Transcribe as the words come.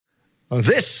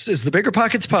This is the Bigger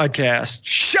Pockets Podcast,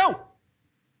 show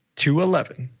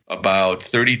 211. About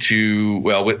 32,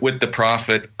 well, with the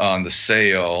profit on the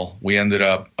sale, we ended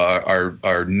up,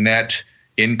 our net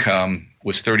income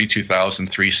was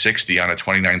 $32,360 on a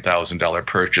 $29,000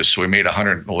 purchase. So we made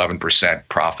 111%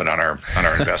 profit on our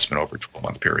investment over a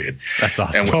 12-month period. That's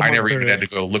awesome. And I never even had to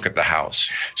go look at the house.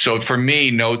 So for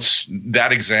me, notes,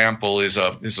 that example is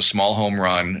a small home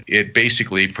run. It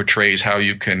basically portrays how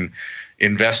you can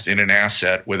invest in an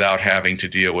asset without having to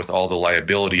deal with all the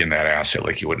liability in that asset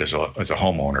like you would as a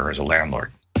homeowner, as a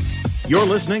landlord. You're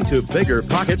listening to Bigger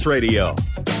Pockets Radio,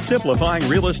 simplifying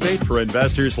real estate for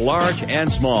investors large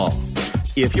and small.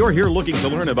 If you're here looking to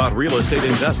learn about real estate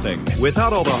investing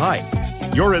without all the hype,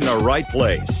 you're in the right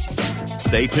place.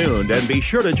 Stay tuned and be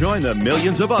sure to join the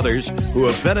millions of others who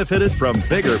have benefited from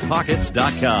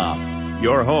BiggerPockets.com.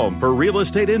 Your home for real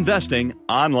estate investing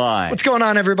online. What's going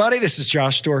on, everybody? This is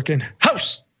Josh Dorkin,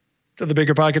 host of the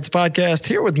Bigger Pockets Podcast,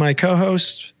 here with my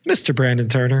co-host, Mr. Brandon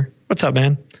Turner. What's up,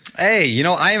 man? Hey,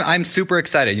 I'm super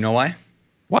excited. You know why?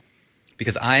 What?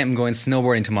 Because I am going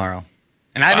snowboarding tomorrow.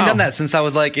 And I haven't done that since I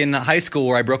was like in high school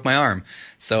where I broke my arm.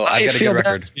 So I got a good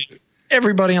record.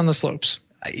 Everybody on the slopes.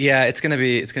 Yeah, it's gonna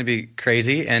be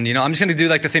crazy. And I'm just gonna do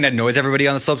like the thing that annoys everybody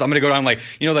on the slopes. I'm gonna go down like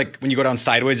when you go down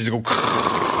sideways, just go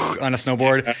on a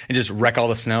snowboard and just wreck all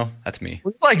the snow. That's me.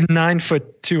 We're like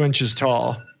 9'2"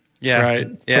 tall. Yeah. Right.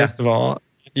 Yeah. First of all,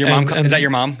 your mom is that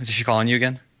your mom? Is she calling you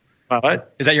again?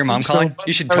 What? Is that your mom calling?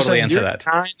 You should totally answer that.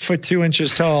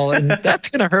 9'2" tall, and that's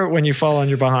gonna hurt when you fall on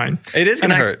your behind. It is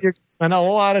gonna hurt. You're gonna spend a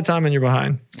lot of time on your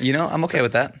behind. I'm okay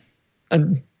with that.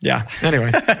 And yeah.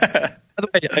 Anyway. By the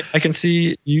way, I can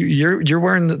see you're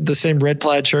wearing the same red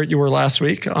plaid shirt you wore last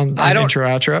week on intro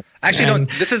outro. Actually, don't.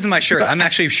 This isn't my shirt. I'm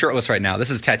actually shirtless right now. This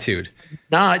is tattooed.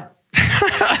 Not.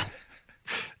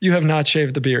 You have not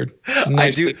shaved the beard.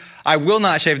 Nice. I do. I will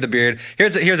not shave the beard.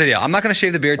 Here's the deal. I'm not going to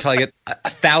shave the beard till I get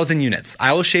 1,000 units.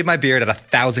 I will shave my beard at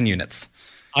 1,000 units.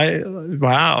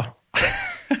 Wow.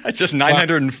 Just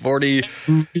 948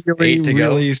 to go.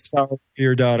 Really sorry for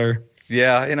your daughter.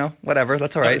 Yeah, whatever.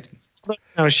 That's all right.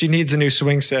 No, she needs a new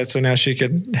swing set, so now she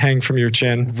could hang from your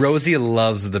chin. Rosie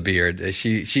loves the beard.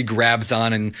 She grabs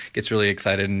on and gets really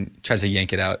excited and tries to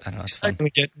yank it out. I don't know. She's going to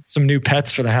get some new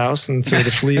pets for the house, and so the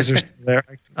fleas are still there.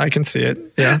 I can see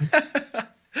it. Yeah,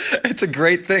 it's a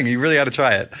great thing. You really got to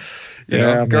try it.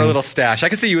 Yeah, grow a little stash. I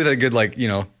can see you with a good what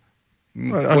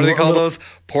do they call those?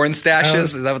 Porn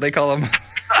stashes? Is that what they call them?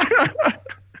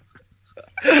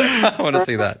 I want to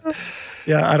see that.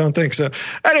 Yeah, I don't think so.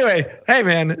 Anyway, hey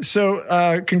man,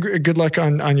 so good luck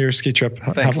on your ski trip.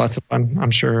 Thanks. Have lots of fun. I'm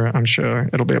sure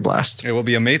it'll be a blast. It will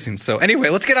be amazing. So anyway,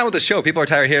 let's get on with the show. People are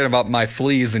tired of hearing about my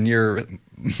fleas and your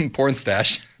porn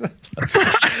stash.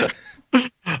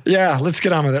 Yeah, let's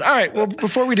get on with it. All right. Well,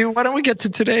 before we do, why don't we get to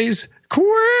today's quick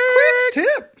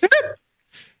tip?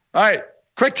 All right.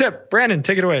 Quick tip. Brandon,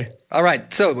 take it away. All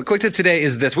right. So the quick tip today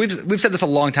is this. We've said this a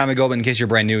long time ago, but in case you're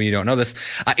brand new and you don't know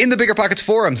this, in the Bigger Pockets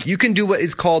forums, you can do what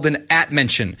is called an @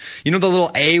 mention. You know the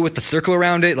little A with the circle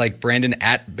around it, like Brandon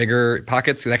 @ Bigger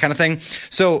Pockets, that kind of thing.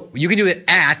 So you can do it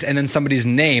 @ and then somebody's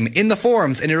name in the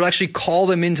forums, and it'll actually call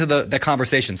them into the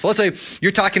conversation. So let's say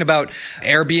you're talking about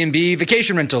Airbnb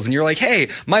vacation rentals, and you're like, hey,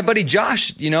 my buddy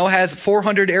Josh, has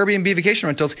 400 Airbnb vacation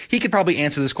rentals. He could probably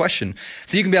answer this question.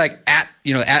 So you can be like @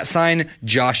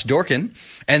 Josh Dorkin,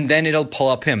 and then it'll pull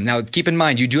up him. Now, keep in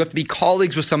mind, you do have to be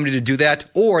colleagues with somebody to do that,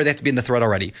 or they have to be in the thread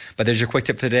already. But there's your quick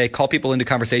tip for today. Call people into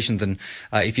conversations, and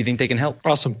if you think they can help.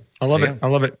 Awesome. I love it. I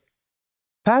love it.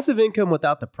 Passive income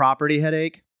without the property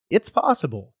headache? It's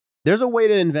possible. There's a way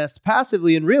to invest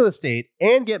passively in real estate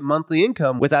and get monthly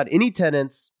income without any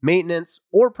tenants, maintenance,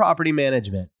 or property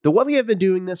management. The Wealthy have been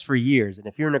doing this for years, and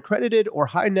if you're an accredited or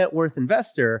high net worth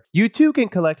investor, you too can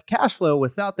collect cash flow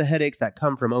without the headaches that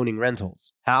come from owning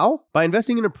rentals. How? By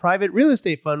investing in a private real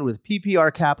estate fund with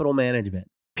PPR Capital Management.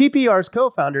 PPR's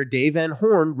co-founder Dave Van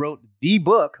Horn wrote the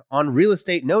book on real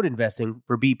estate note investing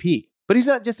for BP. But he's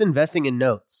not just investing in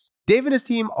notes. Dave and his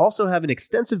team also have an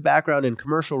extensive background in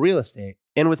commercial real estate.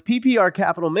 And with PPR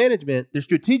Capital Management, they're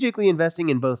strategically investing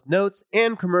in both notes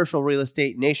and commercial real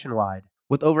estate nationwide.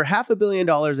 With over $500 million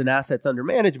in assets under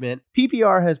management,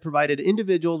 PPR has provided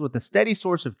individuals with a steady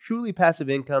source of truly passive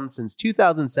income since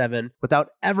 2007 without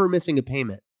ever missing a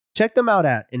payment. Check them out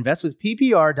at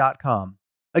investwithppr.com.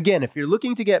 Again, if you're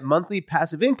looking to get monthly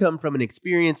passive income from an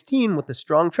experienced team with a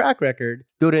strong track record,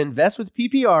 go to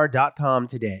investwithppr.com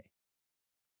today.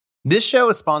 This show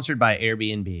is sponsored by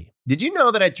Airbnb. Did you know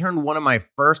that I turned one of my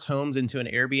first homes into an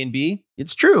Airbnb?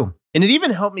 It's true. And it even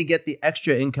helped me get the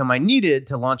extra income I needed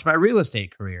to launch my real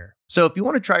estate career. So if you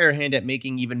want to try your hand at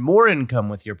making even more income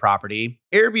with your property,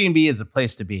 Airbnb is the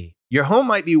place to be. Your home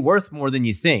might be worth more than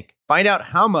you think. Find out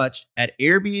how much at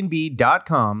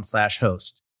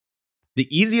airbnb.com/host.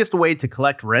 The easiest way to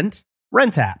collect rent?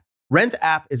 RentApp.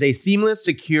 RentApp is a seamless,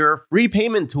 secure, free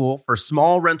payment tool for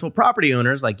small rental property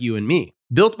owners like you and me.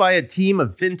 Built by a team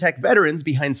of fintech veterans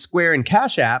behind Square and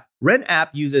Cash App, RentApp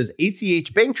uses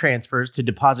ACH bank transfers to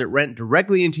deposit rent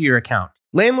directly into your account.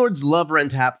 Landlords love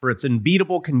RentApp for its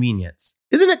unbeatable convenience.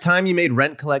 Isn't it time you made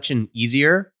rent collection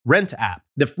easier? RentApp,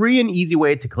 the free and easy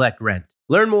way to collect rent.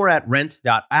 Learn more at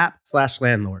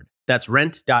rent.app/landlord. That's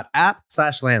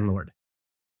rent.app/landlord.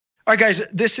 All right, guys,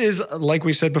 this is, like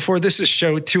we said before, this is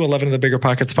show 211 of the Bigger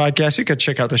Pockets podcast. You can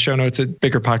check out the show notes at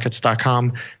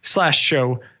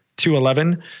biggerpockets.com/show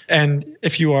 211. And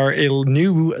if you are a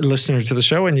new listener to the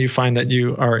show and you find that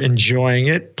you are enjoying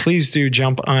it, please do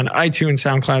jump on iTunes,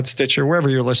 SoundCloud, Stitcher, wherever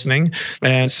you're listening,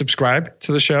 and subscribe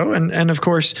to the show. And of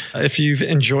course, if you've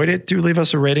enjoyed it, do leave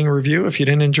us a rating or review. If you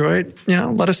didn't enjoy it,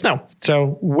 let us know.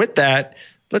 So with that,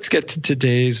 let's get to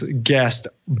today's guest,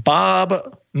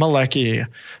 Bob Malecki.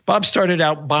 Bob started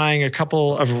out buying a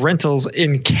couple of rentals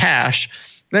in cash,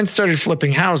 then started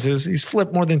flipping houses. He's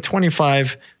flipped more than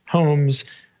 25 homes.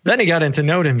 Then he got into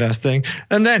note investing,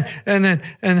 and then he's done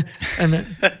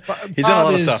a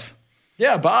lot of stuff.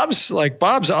 Yeah, Bob's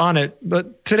on it.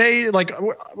 But today,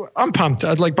 I'm pumped.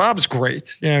 Bob's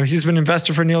great. He's been an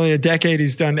investor for nearly a decade.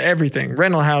 He's done everything: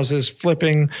 rental houses,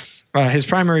 flipping. His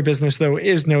primary business, though,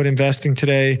 is note investing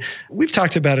today. We've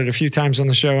talked about it a few times on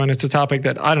the show, and it's a topic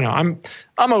that I don't know.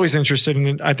 I'm always interested in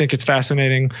it. I think it's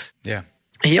fascinating. Yeah.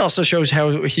 He also shows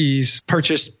how he's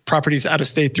purchased properties out of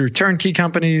state through turnkey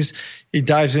companies. He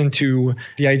dives into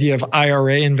the idea of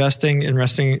IRA investing in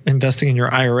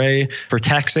your IRA for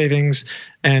tax savings.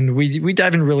 And we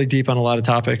dive in really deep on a lot of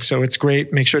topics. So it's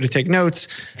great. Make sure to take notes.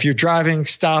 If you're driving,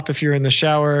 stop. If you're in the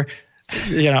shower,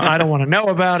 I don't want to know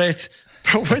about it.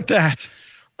 But with that,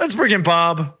 let's bring in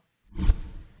Bob.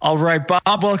 All right,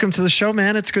 Bob, welcome to the show,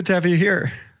 man. It's good to have you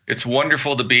here. It's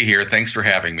wonderful to be here. Thanks for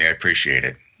having me. I appreciate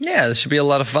it. Yeah, this should be a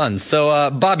lot of fun. So,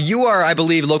 Bob, you are, I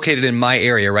believe, located in my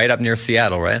area, right? Up near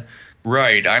Seattle, right?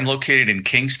 Right. I'm located in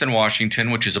Kingston, Washington,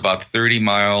 which is about 30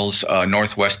 miles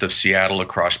northwest of Seattle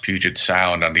across Puget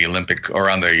Sound on the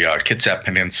Kitsap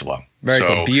Peninsula. Very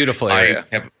cool. Beautiful area.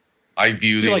 I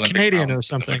view the Olympic Canadian Mountains or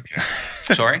something.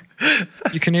 Sorry?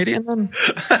 You Canadian then?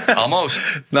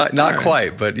 Almost. Not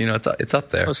quite, but it's up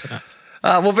there. Close enough.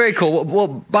 Well, very cool. Well,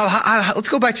 Bob, let's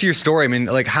go back to your story. I mean,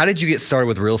 how did you get started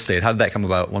with real estate? How did that come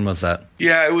about? When was that?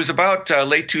 Yeah, it was about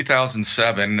late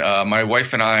 2007. My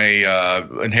wife and I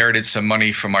inherited some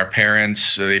money from our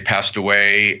parents. They passed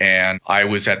away, and I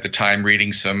was at the time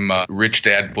reading some Rich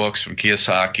Dad books from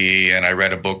Kiyosaki, and I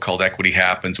read a book called Equity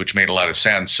Happens, which made a lot of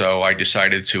sense. So I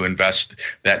decided to invest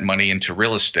that money into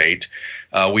real estate.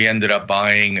 We ended up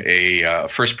buying a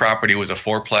first property was a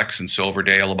fourplex in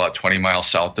Silverdale, about 20 miles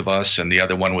south of us, and the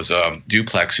other one was a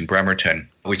duplex in Bremerton.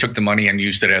 We took the money and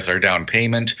used it as our down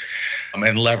payment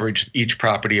and leveraged each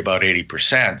property about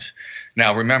 80%.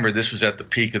 Now, remember, this was at the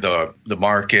peak of the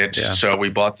market, so we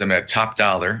bought them at top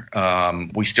dollar.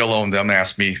 We still own them.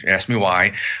 Ask me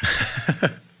why.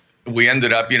 We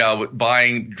ended up,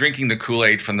 drinking the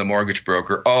Kool-Aid from the mortgage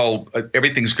broker. Oh,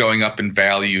 everything's going up in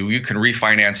value. You can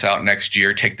refinance out next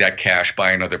year, take that cash,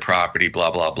 buy another property,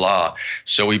 blah, blah, blah.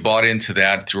 So we bought into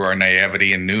that through our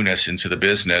naivety and newness into the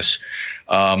business.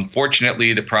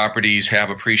 Fortunately, the properties have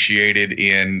appreciated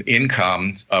in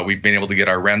income. We've been able to get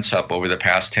our rents up over the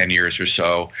past 10 years or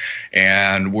so,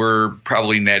 and we're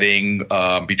probably netting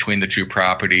between the two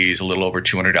properties a little over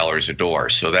 $200 a door.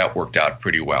 So that worked out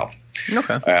pretty well.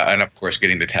 Okay. And of course,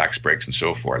 getting the tax breaks and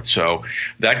so forth. So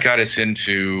that got us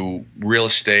into real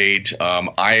estate.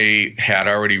 I had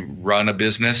already run a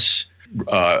business,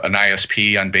 an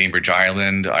ISP on Bainbridge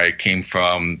Island. I came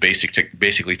from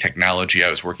basically technology. I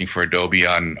was working for Adobe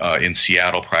in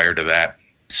Seattle prior to that.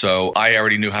 So I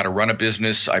already knew how to run a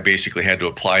business. I basically had to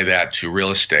apply that to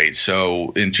real estate.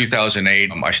 So in 2008,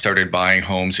 I started buying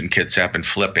homes in Kitsap and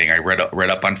flipping. I read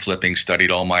up on flipping, did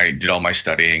all my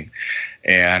studying.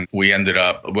 And we ended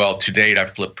up, to date,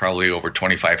 I've flipped probably over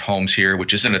 25 homes here,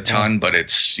 which isn't a ton, but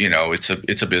it's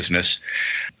a business.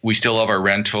 We still have our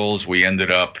rentals. We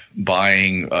ended up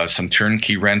buying some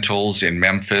turnkey rentals in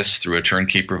Memphis through a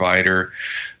turnkey provider.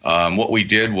 What we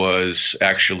did was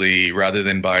actually, rather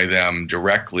than buy them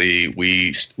directly,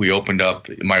 we opened up,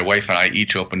 my wife and I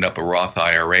each opened up a Roth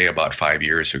IRA about 5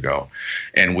 years ago.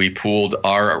 And we pooled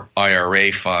our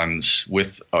IRA funds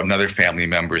with another family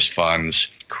member's funds,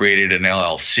 created an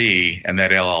LLC, and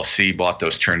that LLC bought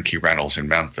those turnkey rentals in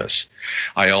Memphis.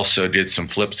 I also did some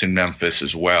flips in Memphis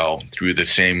as well through the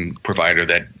same provider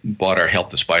that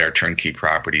helped us buy our turnkey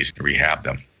properties and rehab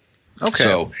them. Okay.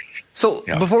 So So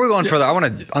before we go on further, I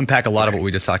want to unpack a lot of what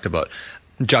we just talked about.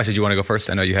 Josh, did you want to go first?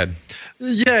 I know you had.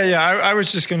 Yeah. I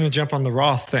was just going to jump on the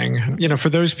Roth thing. For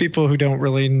those people who don't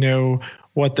really know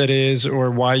what that is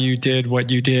or why you did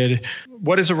what you did,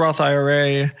 what is a Roth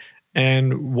IRA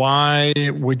and why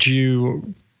would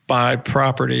you buy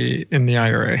property in the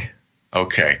IRA?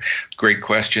 Okay. Great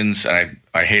questions. And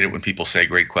I hate it when people say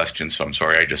great questions, so I'm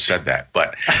sorry I just said that.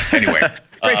 But anyway.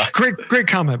 Great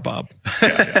comment, Bob.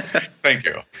 Yeah. Thank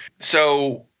you.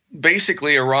 So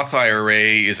basically, a Roth IRA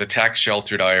is a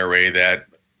tax-sheltered IRA that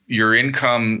your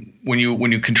income, when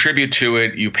you contribute to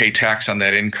it, you pay tax on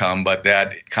that income, but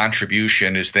that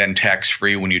contribution is then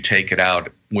tax-free when you take it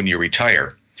out when you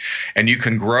retire. And you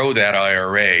can grow that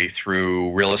IRA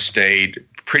through real estate,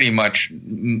 pretty much.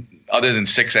 Other than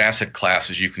 6 asset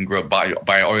classes, you can grow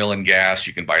buy oil and gas,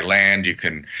 you can buy land, you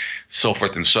can so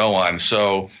forth and so on.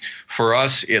 So for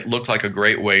us, it looked like a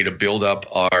great way to build up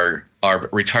our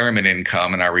retirement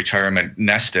income and our retirement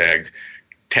nest egg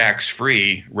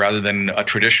tax-free rather than a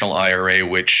traditional IRA,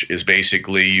 which is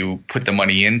basically you put the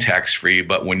money in tax-free,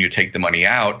 but when you take the money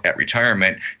out at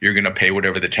retirement, you're going to pay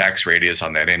whatever the tax rate is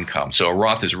on that income. So a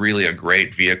Roth is really a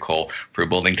great vehicle for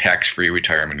building tax-free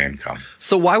retirement income.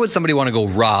 So why would somebody want to go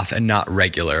Roth and not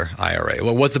regular IRA?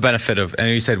 Well, what's the benefit of, and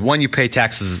you said one, you pay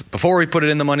taxes before we put it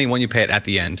in the money, one you pay it at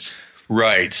the end.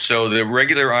 Right. So the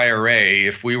regular IRA,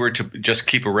 if we were to just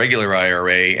keep a regular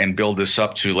IRA and build this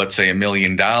up to, let's say, $1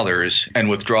 million and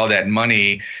withdraw that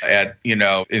money at,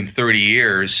 in 30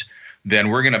 years, then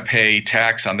we're going to pay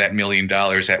tax on that $1 million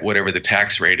at whatever the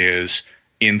tax rate is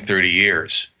in 30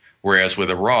 years. Whereas with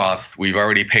a Roth, we've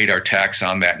already paid our tax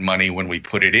on that money when we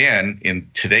put it in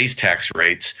today's tax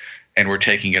rates, and we're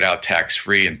taking it out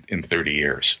tax-free in 30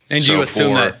 years. And do you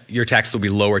assume that your tax will be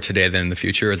lower today than in the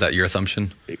future? Is that your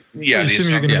assumption? Yeah. You assume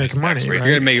you're going to make money, right?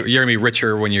 You're going to be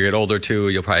richer when you get older, too.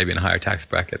 You'll probably be in a higher tax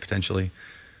bracket, potentially.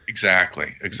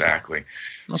 Exactly. Okay.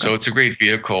 So it's a great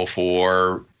vehicle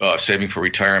for saving for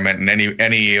retirement. And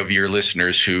any of your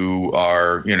listeners who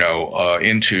are,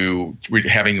 into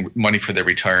having money for their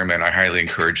retirement, I highly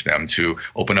encourage them to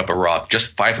open up a Roth.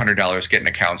 Just $500, get an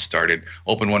account started,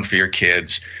 open one for your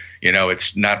kids.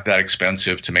 It's not that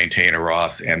expensive to maintain a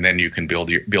Roth, and then you can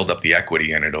build up the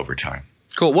equity in it over time.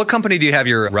 Cool. What company do you have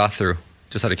your Roth through?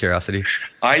 Just out of curiosity.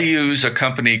 I use a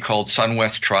company called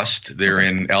SunWest Trust. They're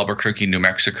in Albuquerque, New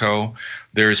Mexico.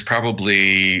 There's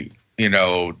probably,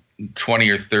 20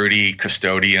 or 30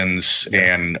 custodians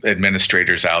and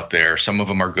administrators out there. Some of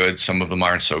them are good, some of them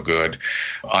aren't so good.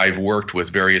 I've worked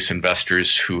with various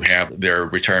investors who have their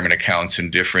retirement accounts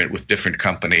with different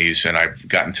companies, and I've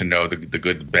gotten to know the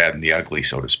good, the bad, and the ugly,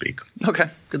 so to speak. Okay,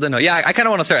 good to know. Yeah, I kind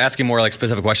of want to start asking more like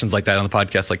specific questions like that on the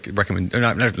podcast, like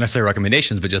not necessarily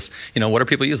recommendations, but just, what are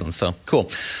people using? So cool.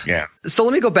 Yeah. So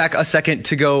let me go back a second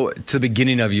to go to the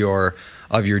beginning of your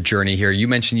journey here. You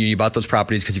mentioned you bought those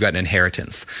properties because you got an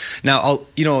inheritance. Now,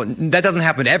 that doesn't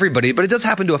happen to everybody, but it does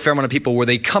happen to a fair amount of people where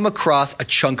they come across a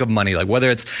chunk of money. Like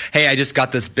whether it's, hey, I just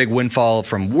got this big windfall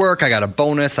from work, I got a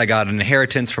bonus, I got an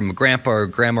inheritance from a grandpa or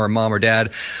grandma or mom or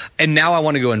dad, and now I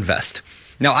want to go invest.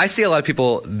 Now, I see a lot of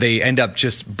people, they end up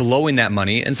just blowing that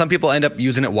money, and some people end up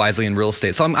using it wisely in real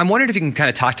estate. So I'm wondering if you can kind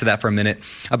of talk to that for a minute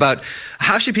about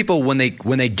how should people, when they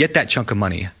get that chunk of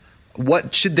money,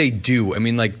 what should they do? I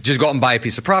mean, like, just go out and buy a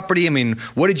piece of property? I mean,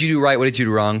 what did you do right? What did you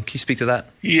do wrong? Can you speak to that?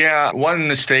 Yeah, one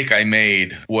mistake I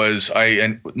made was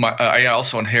I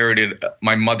also inherited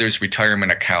my mother's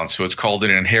retirement account, so it's called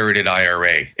an inherited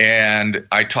IRA. And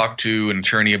I talked to an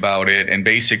attorney about it, and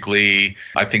basically,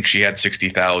 I think she had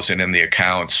 $60,000 in the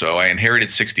account, so I inherited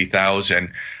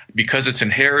 $60,000. Because it's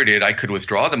inherited, I could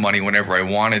withdraw the money whenever I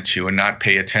wanted to and not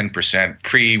pay a 10%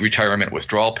 pre-retirement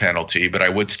withdrawal penalty, but I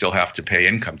would still have to pay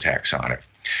income tax on it.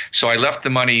 So I left the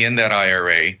money in that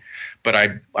IRA, but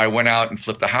I went out and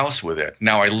flipped the house with it.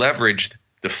 Now I leveraged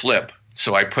the flip.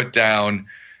 So I put down,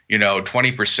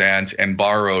 20% and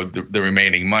borrowed the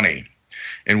remaining money.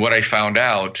 And what I found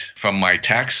out from my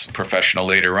tax professional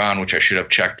later on, which I should have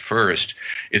checked first,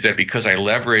 is that because I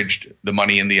leveraged the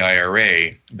money in the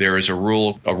IRA, there is a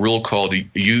rule called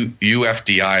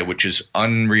UFDI, which is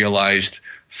unrealized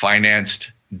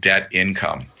financed debt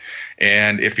income.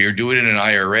 And if you're doing it in an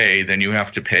IRA, then you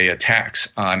have to pay a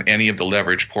tax on any of the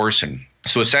leveraged portion.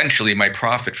 So essentially, my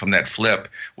profit from that flip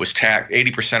was taxed.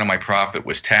 80% of my profit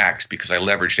was taxed because I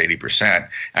leveraged 80%.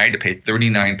 I had to pay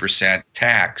 39%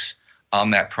 tax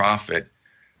on that profit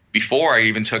before I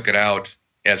even took it out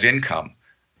as income.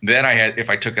 Then if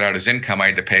I took it out as income, I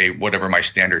had to pay whatever my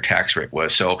standard tax rate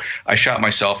was. So I shot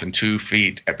myself in 2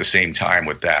 feet at the same time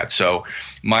with that. So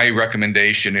my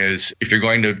recommendation is, if you're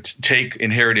going to take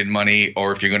inherited money,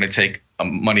 or if you're going to take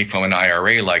money from an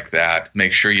IRA like that,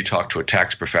 make sure you talk to a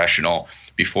tax professional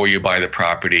before you buy the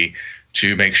property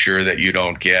to make sure that you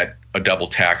don't get a double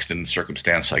taxed in a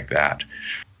circumstance like that.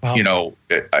 Wow. You know,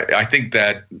 I think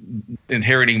that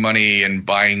inheriting money and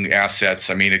buying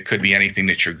assets, I mean, it could be anything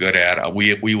that you're good at.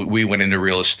 We went into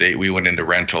real estate, we went into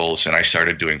rentals, and I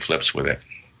started doing flips with it.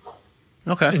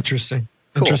 Okay. Interesting.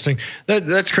 Cool. Interesting.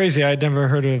 That's crazy. I'd never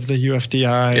heard of the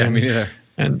UFDI. Yeah, me neither.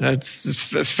 And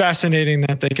that's fascinating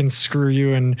that they can screw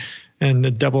you and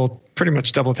pretty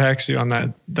much double tax you on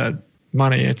that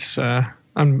money. It's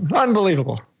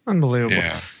unbelievable. Unbelievable.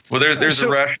 Yeah. Well, there's a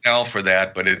rationale for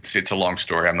that, but it's a long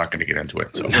story. I'm not going to get into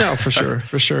it. So. No, for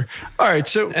sure. All right.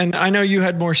 So, and I know you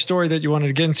had more story that you wanted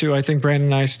to get into. I think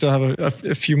Brandon and I still have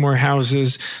a few more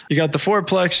houses. You got the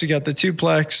 4-plex, you got the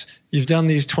 2-plex. You've done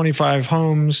these 25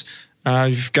 homes.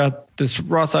 You've got this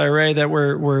Roth IRA that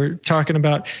we're talking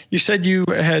about. You said you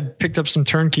had picked up some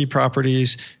turnkey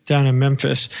properties down in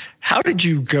Memphis. How did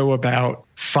you go about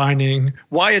finding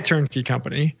why a turnkey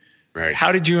company? Right.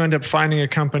 How did you end up finding a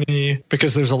company,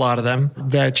 because there's a lot of them,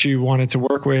 that you wanted to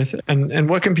work with? And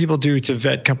what can people do to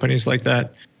vet companies like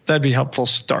that? That'd be a helpful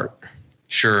start.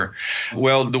 Sure.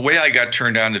 Well, the way I got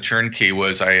turned on to turnkey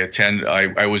was I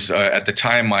was at the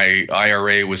time, my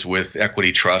IRA was with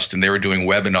Equity Trust, and they were doing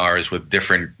webinars with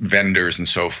different vendors and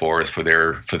so forth for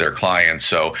their clients.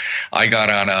 So I got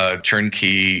on a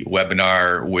turnkey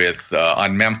webinar with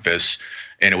on Memphis.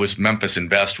 And it was Memphis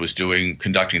Invest was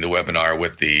conducting the webinar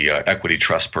with the Equity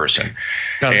Trust person.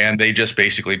 And they just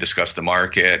basically discussed the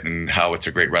market and how it's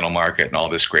a great rental market and all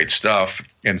this great stuff.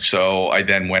 And so I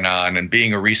then went on, and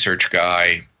being a research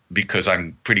guy, because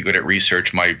I'm pretty good at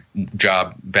research, my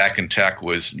job back in tech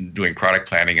was doing product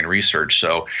planning and research.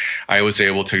 So I was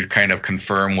able to kind of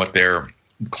confirm what their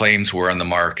claims were on the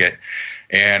market.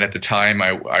 And at the time,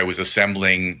 I was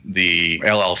assembling the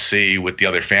LLC with the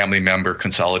other family member,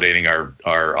 consolidating our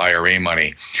IRA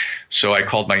money. So I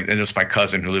called and it was my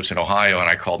cousin who lives in Ohio, and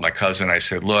I called my cousin. I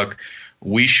said, look,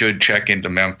 we should check into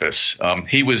Memphis.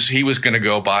 He was going to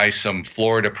go buy some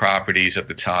Florida properties at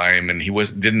the time, and he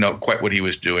didn't know quite what he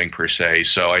was doing per se.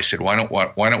 So I said, why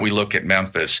don't we look at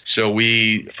Memphis? So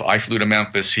I flew to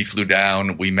Memphis. He flew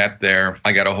down. We met there.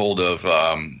 I got a hold of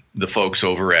the folks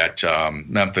over at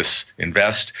Memphis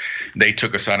Invest. They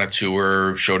took us on a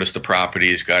tour, showed us the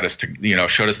properties, got us to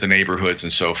showed us the neighborhoods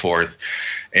and so forth.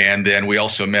 And then we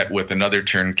also met with another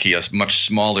turnkey, a much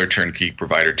smaller turnkey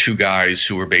provider, 2 guys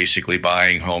who were basically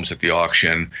buying homes at the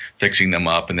auction, fixing them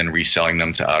up, and then reselling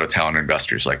them to out-of-town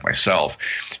investors like myself.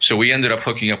 So we ended up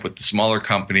hooking up with the smaller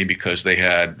company because they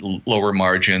had lower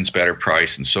margins, better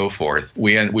price, and so forth.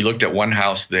 We looked at one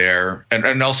house there,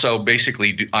 and also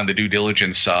basically on the due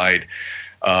diligence side.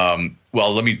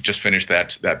 Well, let me just finish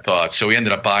that thought. So we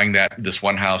ended up buying this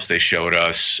one house they showed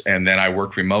us, and then I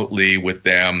worked remotely with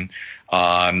them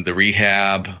on the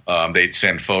rehab. They'd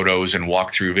send photos and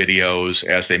walkthrough videos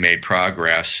as they made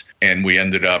progress. And I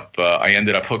ended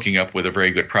up hooking up with a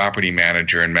very good property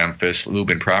manager in Memphis,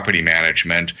 Lubin Property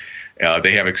Management.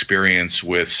 They have experience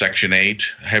with Section 8,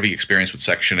 heavy experience with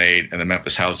Section 8 and the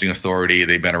Memphis Housing Authority.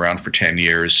 They've been around for 10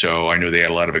 years, so I knew they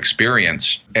had a lot of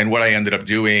experience. And what I ended up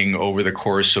doing over the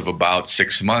course of about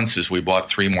 6 months is we bought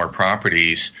 3 more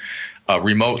properties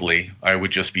remotely. I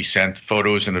would just be sent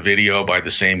photos and a video by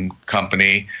the same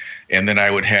company, and then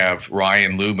I would have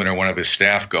Ryan Lubin or one of his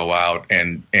staff go out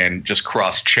and just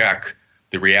cross-check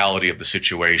the reality of the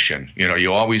situation.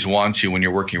 You always want to, when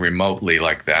you're working remotely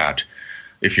like that,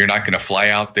 if you're not going to fly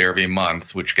out there every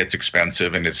month, which gets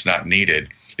expensive and it's not needed,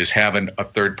 is having a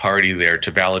third party there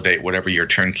to validate whatever your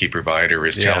turnkey provider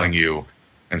is telling you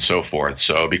and so forth.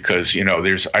 So because,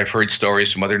 I've heard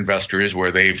stories from other investors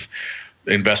where they've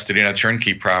invested in a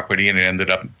turnkey property and it ended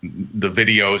up the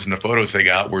videos and the photos they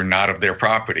got were not of their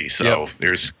property. So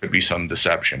could be some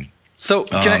deception. So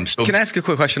can I ask a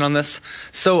quick question on this?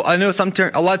 So I know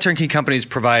a lot of turnkey companies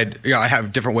provide, I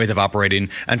have different ways of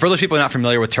operating. And for those people not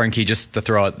familiar with turnkey, just to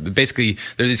throw out, basically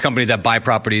there's these companies that buy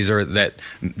properties or that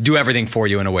do everything for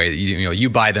you in a way. You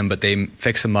buy them, but they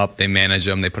fix them up, they manage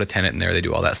them, they put a tenant in there, they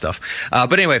do all that stuff.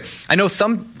 But anyway, I know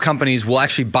some companies will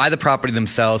actually buy the property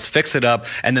themselves, fix it up,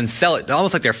 and then sell it,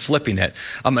 almost like they're flipping it.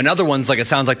 And other ones, like it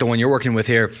sounds like the one you're working with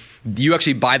here, you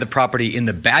actually buy the property in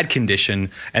the bad condition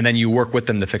and then you work with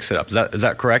them to fix it up. Is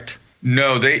that correct?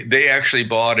 No, they actually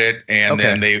bought it, and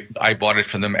then I bought it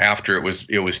from them after it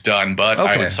was done. But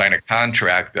I would sign a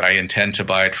contract that I intend to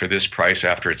buy it for this price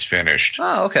after it's finished.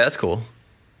 Oh, okay, that's cool.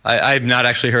 I've not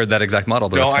actually heard that exact model.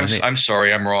 But no, that's I'm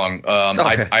sorry, I'm wrong.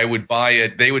 Okay. I would buy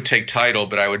it. They would take title,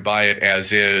 but I would buy it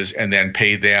as is, and then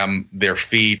pay them their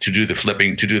fee to do the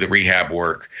flipping, to do the rehab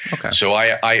work. Okay. So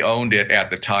I owned it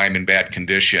at the time in bad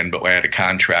condition, but I had a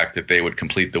contract that they would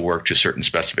complete the work to certain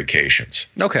specifications.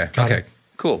 Okay.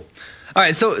 Cool. All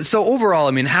right. So overall,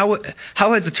 I mean, how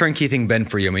has the turnkey thing been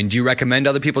for you? I mean, do you recommend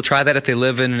other people try that if they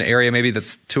live in an area maybe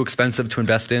that's too expensive to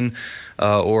invest in,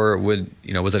 or was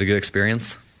it a good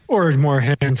experience? Or more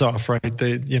hands off, right?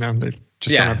 They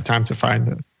just don't have the time to find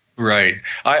it. Right.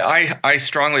 I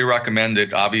strongly recommend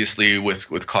it, obviously,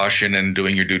 with caution and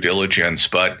doing your due diligence.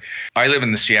 But I live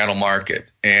in the Seattle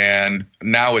market, and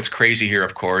now it's crazy here,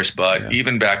 of course. But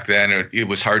even back then, it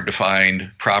was hard to find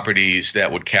properties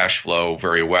that would cash flow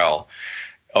very well.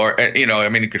 Or,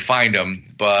 you could find them,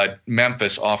 but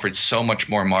Memphis offered so much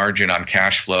more margin on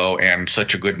cash flow and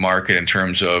such a good market in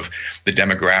terms of the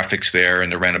demographics there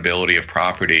and the rentability of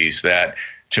properties that,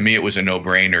 to me, it was a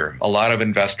no-brainer. A lot of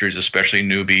investors, especially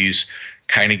newbies,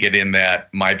 kind of get in that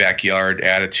my backyard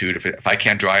attitude. If I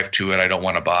can't drive to it, I don't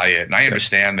want to buy it. And I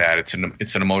understand that. It's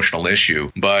an emotional issue.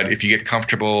 But if you get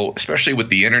comfortable, especially with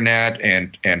the internet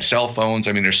and cell phones,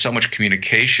 I mean, there's so much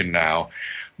communication now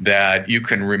that you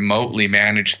can remotely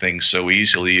manage things so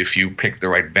easily if you pick the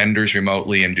right vendors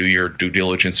remotely and do your due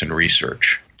diligence and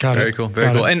research. Very cool.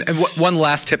 And one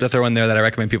last tip to throw in there that I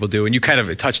recommend people do, and you kind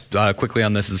of touched quickly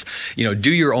on this, is,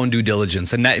 do your own due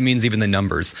diligence. And that means even the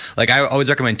numbers. Like, I always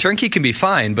recommend turnkey can be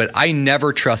fine, but I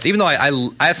never trust, even though I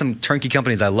have some turnkey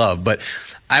companies I love, but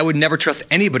I would never trust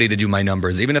anybody to do my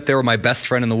numbers, even if they were my best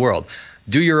friend in the world.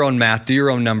 Do your own math, do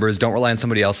your own numbers. Don't rely on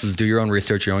somebody else's. Do your own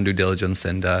research, your own due diligence.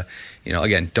 And,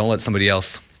 again, don't let somebody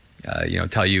else,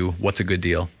 tell you what's a good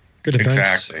deal. Good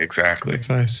advice. Exactly. Good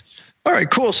advice. All right,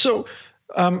 cool. So,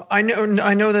 I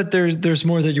know that there's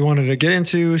more that you wanted to get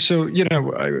into. So,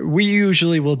 we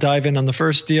usually will dive in on the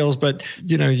first deals, but,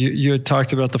 you had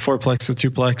talked about the fourplex, the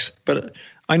twoplex, but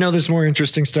I know there's more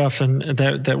interesting stuff and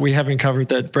that we haven't covered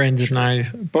that Brandon and I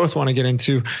both want to get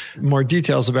into more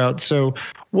details about. So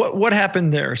what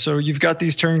happened there? So you've got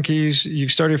these turnkeys,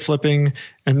 you've started flipping,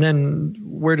 and then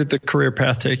where did the career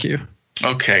path take you?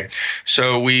 Okay.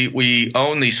 So we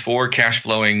own these 4 cash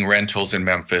flowing rentals in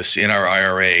Memphis in our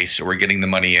IRA. So we're getting the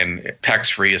money in tax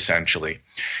free, essentially.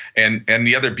 And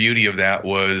the other beauty of that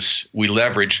was we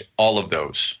leveraged all of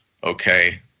those,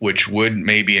 okay, which would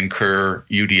maybe incur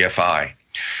UDFI.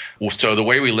 So the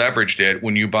way we leveraged it,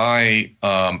 when you buy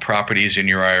properties in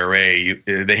your IRA,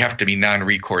 they have to be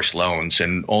non-recourse loans,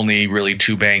 and only really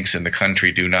 2 banks in the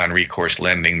country do non-recourse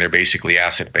lending. They're basically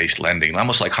asset-based lending,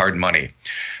 almost like hard money,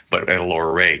 but at a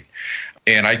lower rate.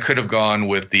 And I could have gone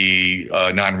with the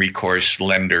non-recourse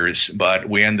lenders, but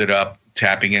we ended up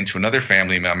tapping into another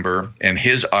family member, and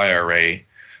his IRA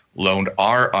loaned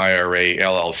our IRA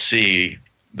LLC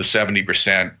the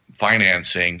 70%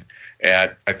 financing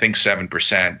at, I think,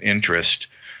 7% interest.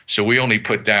 So we only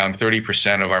put down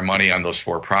 30% of our money on those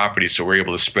 4 properties. So we're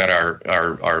able to spread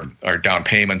our down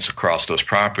payments across those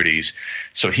properties.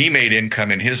 So he made income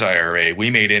in his IRA.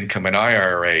 We made income in our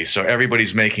IRA. So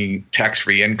everybody's making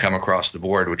tax-free income across the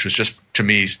board, which was just, to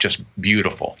me, just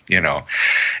beautiful,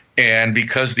 And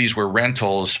because these were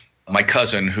rentals, my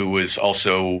cousin, who was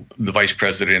also the vice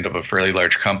president of a fairly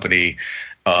large company,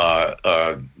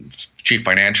 chief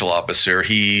financial officer,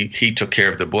 he took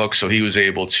care of the book, so he was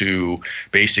able to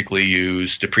basically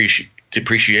use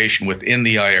depreciation within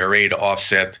the IRA to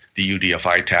offset the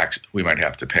UDFI tax we might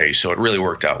have to pay. So it really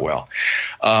worked out well.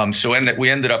 So we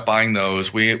ended up buying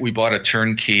those. We bought a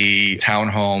turnkey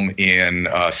townhome in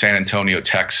San Antonio,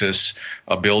 Texas.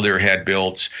 A builder had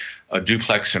built a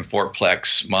duplex and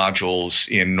fourplex modules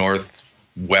in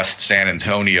Northwest San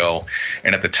Antonio,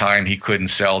 and at the time he couldn't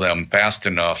sell them fast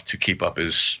enough to keep up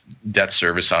his debt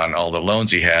service on all the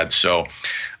loans he had. So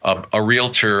a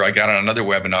realtor, I got on another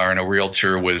webinar, and a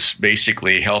realtor was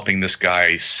basically helping this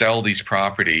guy sell these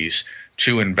properties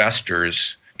to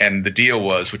investors. And the deal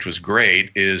was, which was great,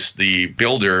 is the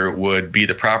builder would be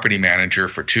the property manager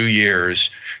for 2 years,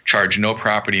 charge no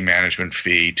property management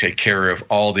fee, take care of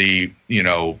all the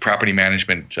property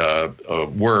management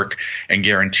work, and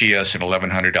guarantee us an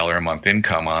 $1,100 a month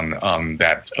income on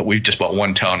that. We just bought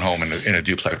one townhome in a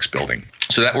duplex building.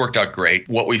 So that worked out great.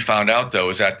 What we found out,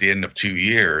 though, is at the end of 2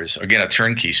 years, again, a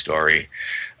turnkey story,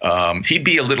 he'd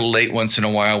be a little late once in a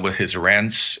while with his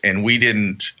rents, and we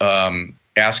didn't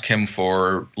ask him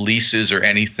for leases or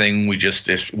anything.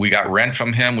 If we got rent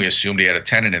from him, we assumed he had a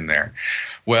tenant in there.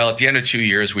 Well, at the end of 2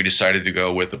 years, we decided to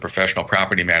go with a professional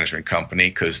property management company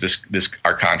because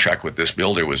our contract with this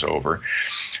builder was over.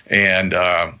 And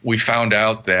we found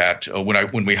out that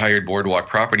when we hired Boardwalk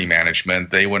Property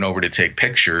Management, they went over to take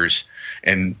pictures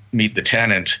and meet the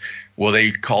tenant. Well,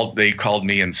 they called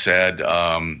me and said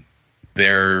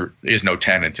there is no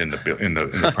tenant in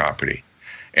the property.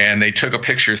 And they took a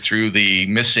picture through the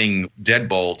missing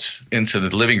deadbolt into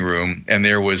the living room, and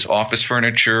there was office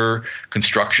furniture,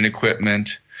 construction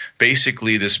equipment.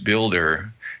 Basically, this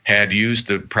builder had used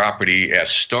the property as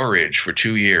storage for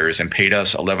 2 years and paid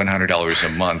us $1,100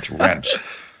 a month rent,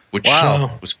 which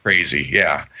was crazy.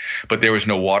 Yeah. But there was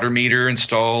no water meter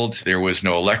installed. There was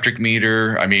no electric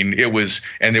meter. I mean,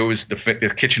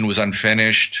 the kitchen was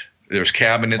unfinished. There's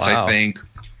cabinets, I think.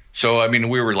 So, I mean,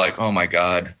 we were like, oh my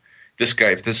God.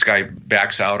 If this guy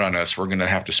backs out on us, we're going to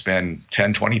have to spend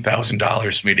 $10,000,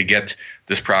 $20,000 for me to get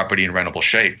this property in rentable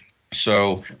shape.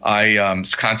 So I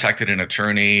contacted an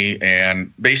attorney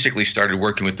and basically started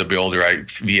working with the builder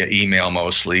via email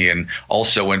mostly, and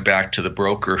also went back to the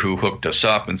broker who hooked us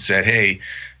up and said, hey,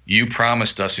 you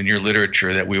promised us in your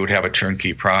literature that we would have a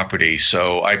turnkey property.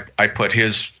 So I put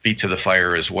his feet to the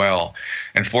fire as well.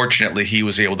 And fortunately, he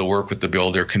was able to work with the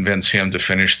builder, convince him to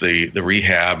finish the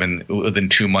rehab. And within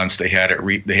 2 months, they had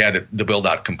the build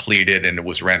out completed, and it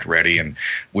was rent ready. And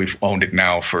we've owned it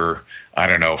now for,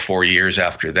 4 years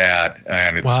after that.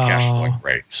 And it's cash flowing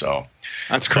great. So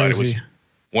that's crazy.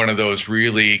 One of those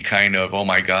really kind of, oh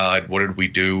my God, what did we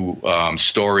do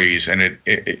stories. And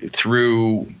it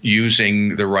through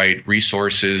using the right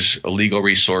resources, legal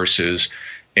resources,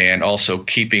 and also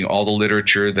keeping all the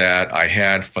literature that I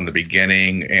had from the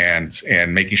beginning and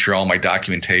making sure all my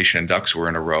documentation and ducks were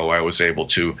in a row, I was able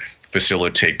to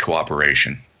facilitate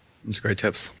cooperation. That's great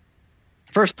tips.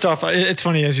 First off, it's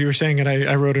funny, as you were saying it,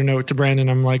 I wrote a note to Brandon.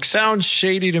 I'm like, sounds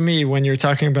shady to me when you're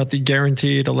talking about the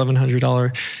guaranteed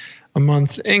 $1,100 a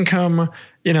month income.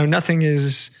 Nothing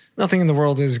in the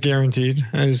world is guaranteed.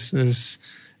 It's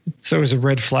always a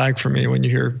red flag for me when you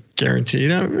hear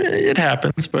guaranteed. It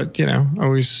happens, but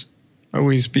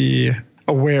always be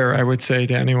aware, I would say,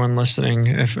 to anyone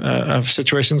listening of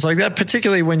situations like that,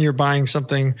 particularly when you're buying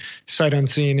something sight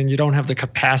unseen and you don't have the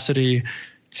capacity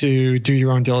to do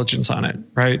your own diligence on it,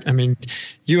 right? I mean,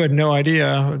 you had no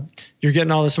idea you're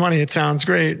getting all this money. It sounds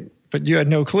great, but you had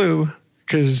no clue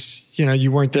because,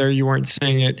 you weren't there, you weren't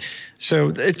seeing it. So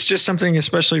it's just something,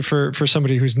 especially for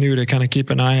somebody who's new, to kind of keep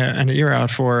an eye and an ear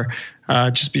out for.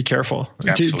 Just be careful.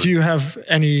 Do you have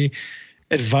any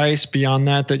advice beyond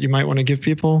that you might want to give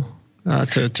people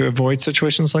to avoid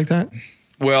situations like that?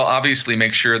 Well, obviously,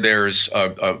 make sure there's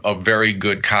a very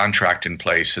good contract in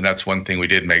place, and that's one thing we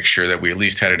did make sure that we at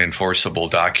least had an enforceable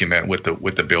document with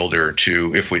the builder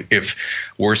to, if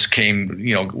worse came,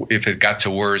 if it got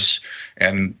to worse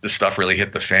and the stuff really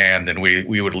hit the fan, then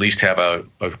we would at least have a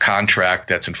contract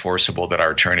that's enforceable that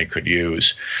our attorney could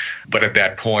use. But at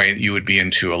that point, you would be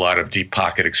into a lot of deep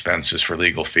pocket expenses for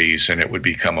legal fees, and it would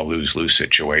become a lose-lose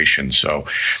situation. So,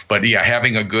 but yeah,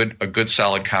 having a good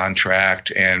solid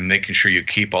contract and making sure you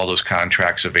keep all those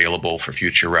contracts available for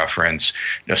future reference.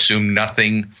 Assume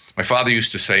nothing. My father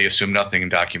used to say, assume nothing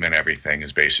and document everything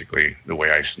is basically the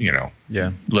way I,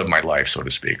 live my life, so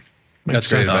to speak. That's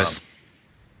great advice.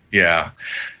 Yeah.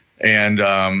 And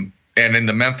in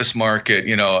the Memphis market,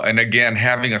 and again,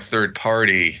 having a third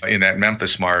party in that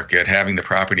Memphis market, having the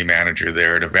property manager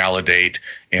there to validate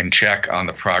and check on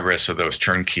the progress of those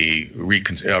turnkey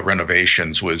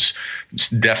renovations was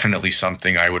definitely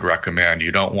something I would recommend.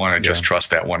 You don't want to just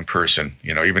trust that one person,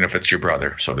 even if it's your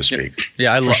brother, so to speak.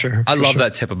 Yeah, I love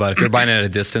that tip about if you're buying at a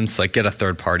distance, like get a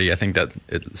third party. I think that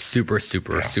it's super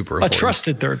important. A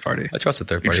trusted third party. Exactly.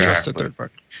 Trusted third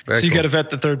party. Very so you cool. got to vet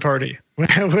the third party,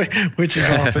 which is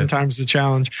oftentimes the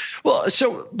challenge. Well,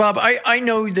 so Bob, I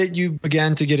know that you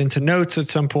began to get into notes at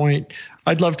some point.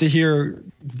 I'd love to hear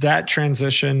that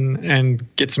transition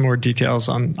and get some more details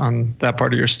on that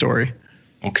part of your story.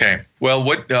 Okay. Well,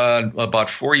 about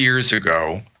 4 years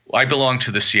ago, I belong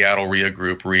to the Seattle RIA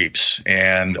Group, REAPS,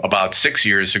 and about 6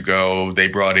 years ago, they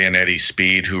brought in Eddie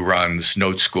Speed, who runs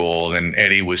Note School, and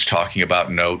Eddie was talking about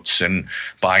notes and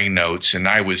buying notes, and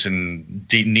I was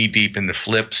knee deep in the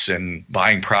flips and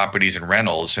buying properties and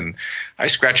rentals, and I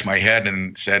scratched my head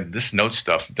and said, this note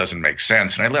stuff doesn't make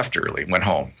sense, and I left early, went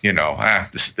home.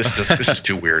 This is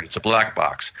too weird. It's a black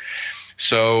box.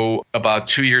 So about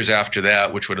 2 years after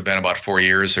that, which would have been about 4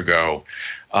 years ago,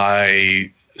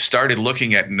 I started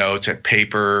looking at notes at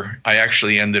paper. I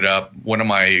actually ended up, one of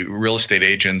my real estate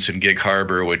agents in Gig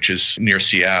Harbor, which is near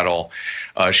Seattle,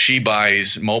 she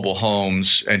buys mobile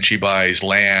homes and she buys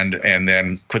land and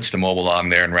then puts the mobile on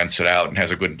there and rents it out and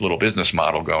has a good little business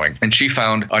model going. And she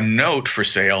found a note for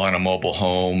sale on a mobile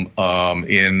home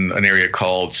in an area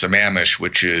called Sammamish,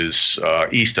 which is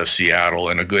east of Seattle,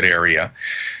 in a good area.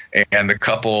 And the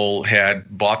couple had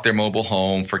bought their mobile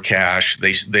home for cash.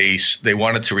 They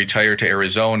wanted to retire to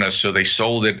Arizona, so they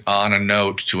sold it on a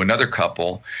note to another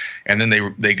couple. And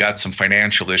then they got some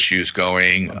financial issues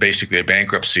going, basically a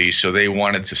bankruptcy. So they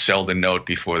wanted to sell the note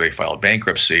before they filed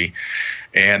bankruptcy.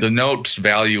 And the note's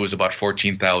value was about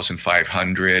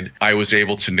 $14,500. I was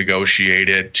able to negotiate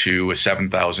it to a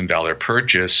 $7,000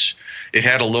 purchase. It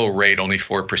had a low rate, only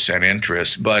 4%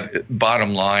 interest. But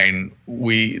bottom line,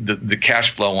 the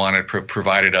cash flow on it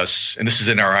provided us, and this is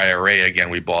in our IRA again,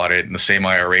 we bought it in the same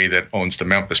IRA that owns the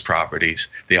Memphis properties,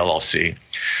 the LLC.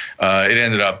 It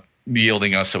ended up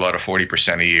yielding us about a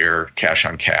 40% a year cash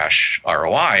on cash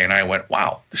ROI. And I went,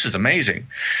 wow, this is amazing.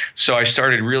 So I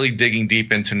started really digging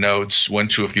deep into notes, went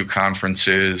to a few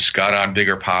conferences, got on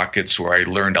Bigger Pockets, where I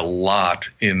learned a lot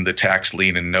in the tax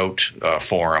lien and note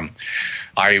forum.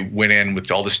 I went in with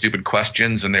all the stupid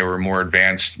questions, and there were more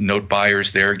advanced note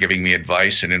buyers there giving me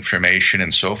advice and information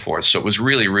and so forth. So it was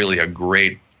really, really a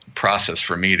great process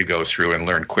for me to go through and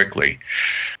learn quickly.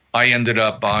 I ended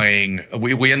up buying,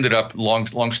 we ended up,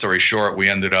 long story short, we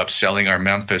ended up selling our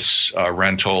Memphis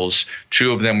rentals.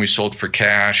 2 of them we sold for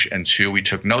cash, and 2 we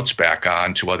took notes back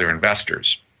on to other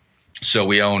investors. So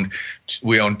we owned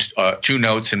 2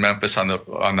 notes in Memphis on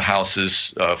the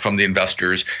houses from the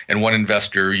investors, and one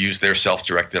investor used their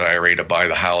self-directed IRA to buy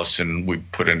the house, and we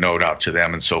put a note out to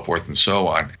them and so forth and so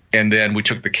on. And then we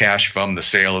took the cash from the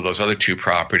sale of those other 2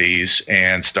 properties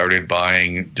and started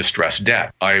buying distressed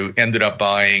debt. I ended up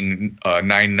buying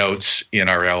 9 notes in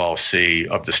our LLC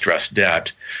of distressed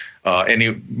debt,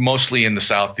 mostly in the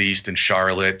Southeast, in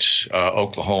Charlotte,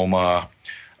 Oklahoma,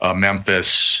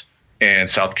 Memphis, and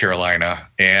South Carolina.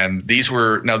 And this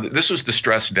was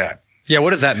distressed debt. Yeah,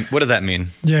 what does that mean?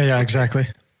 Yeah, exactly.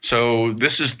 So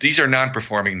these are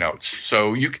non-performing notes.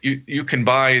 So you can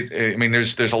buy, I mean,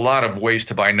 there's a lot of ways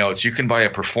to buy notes. You can buy a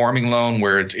performing loan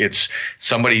where it's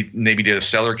somebody maybe did a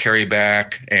seller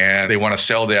carryback and they want to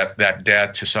sell that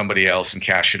debt to somebody else and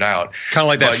cash it out. Kind of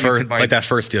like that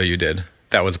first deal you did.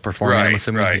 That was a performing, I'm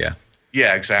assuming. Right.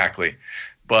 Yeah, exactly.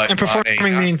 And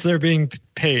performing means they're being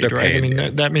paid, right? I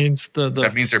mean, that means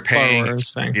that means they're paying.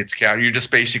 Paying. You're just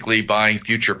basically buying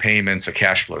future payments, a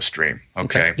cash flow stream.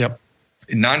 Okay. Yep.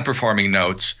 Non-performing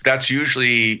notes, that's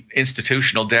usually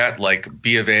institutional debt, like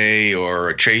B of A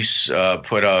or Chase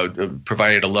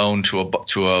provided a loan to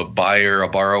a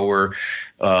borrower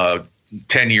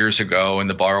 10 years ago, and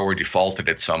the borrower defaulted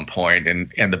at some point,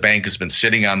 and the bank has been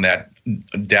sitting on that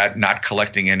debt, not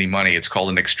collecting any money. It's called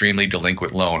an extremely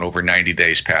delinquent loan, over 90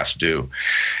 days past due.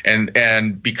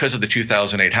 And because of the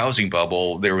 2008 housing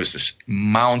bubble, there was this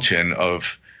mountain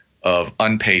of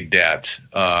unpaid debt,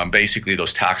 basically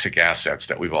those toxic assets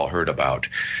that we've all heard about.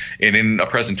 And in a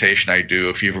presentation I do,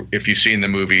 if you've seen the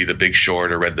movie The Big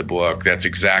Short or read the book, that's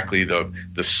exactly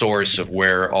the source of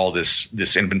where all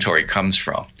this inventory comes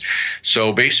from.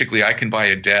 So basically, I can buy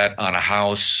a debt on a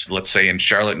house, let's say in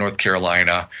Charlotte, North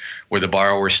Carolina, where the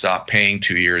borrower stopped paying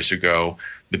 2 years ago.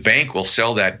 The bank will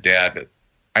sell that debt.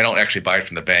 I don't actually buy it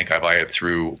from the bank. I buy it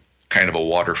through kind of a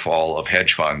waterfall of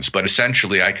hedge funds. But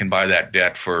essentially, I can buy that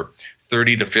debt for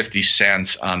 30 to 50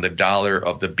 cents on the dollar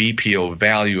of the BPO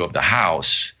value of the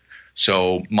house.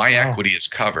 So my equity is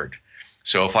covered.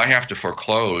 So if I have to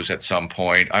foreclose at some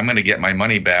point, I'm going to get my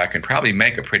money back and probably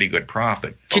make a pretty good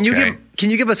profit. Can you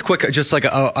give us quick, just like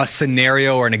a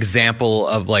scenario or an example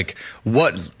of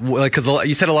because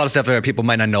you said a lot of stuff that people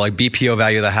might not know, like BPO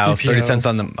value of the house, 30 cents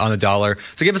on the dollar.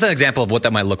 So give us an example of what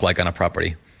that might look like on a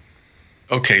property.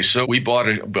 Okay, so we bought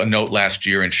a note last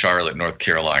year in Charlotte, North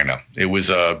Carolina. It was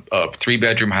a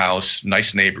 3-bedroom house,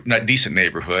 decent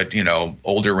neighborhood,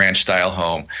 older ranch-style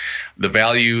home. The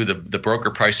value, the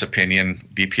broker price opinion,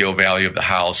 BPO value of the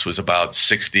house was about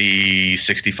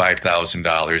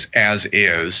 $65,000, as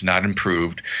is, not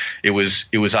improved. It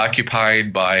was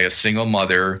occupied by a single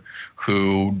mother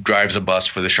who drives a bus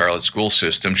for the Charlotte school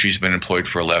system. She's been employed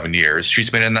for 11 years.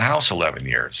 She's been in the house 11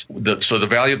 years. So the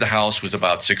value of the house was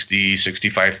about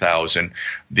 $65,000.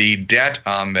 The debt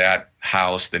on that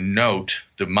house, the note,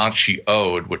 the amount she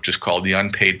owed, which is called the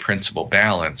unpaid principal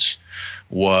balance,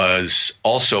 was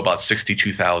also about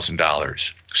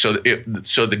 $62,000. So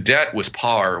the debt was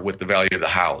par with the value of the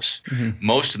house. Mm-hmm.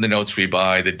 Most of the notes we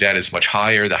buy, the debt is much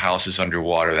higher, the house is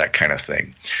underwater, that kind of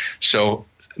thing. So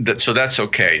So that's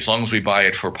okay. As long as we buy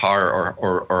it for par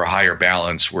or a higher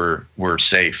balance, we're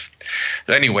safe.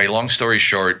 But anyway, long story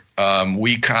short,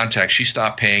 she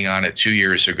stopped paying on it 2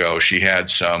 years ago. She had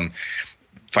some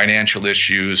financial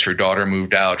issues. Her daughter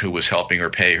moved out who was helping her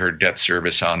pay her debt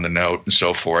service on the note and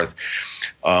so forth.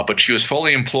 But she was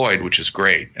fully employed, which is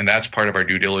great. And that's part of our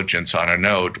due diligence on a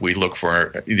note. We look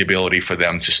for the ability for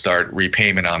them to start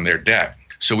repayment on their debt.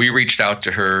 So we reached out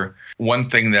to her.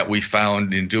 One thing that we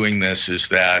found in doing this is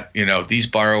that, these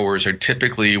borrowers are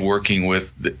typically working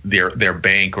with their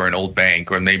bank or an old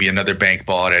bank, or maybe another bank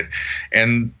bought it.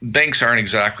 And banks aren't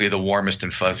exactly the warmest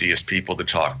and fuzziest people to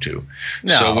talk to.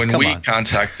 No, so when we on.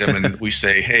 contact them and we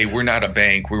say, hey, we're not a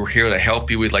bank, we're here to help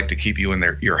you, we'd like to keep you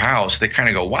in your house, they kind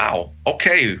of go, wow,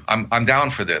 okay, I'm down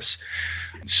for this.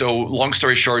 So long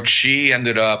story short, we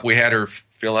had her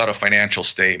fill out a financial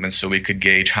statement so we could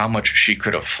gauge how much she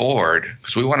could afford,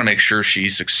 because we want to make sure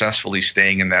she's successfully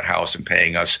staying in that house and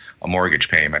paying us a mortgage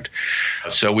payment.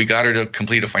 So we got her to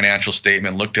complete a financial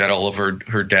statement, looked at all of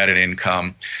her debt and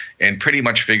income, and pretty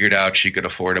much figured out she could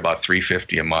afford about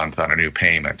 $350 a month on a new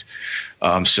payment.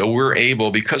 So we're able,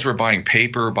 because we're buying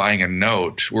paper, buying a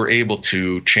note, we're able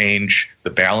to change the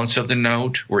balance of the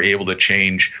note. We're able to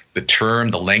change the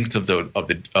term, the length of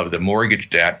the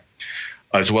mortgage debt,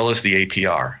 as well as the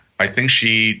APR. I think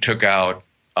she took out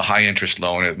a high interest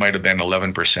loan. It might have been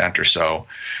 11% or so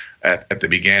at the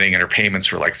beginning, and her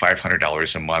payments were like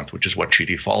 $500 a month, which is what she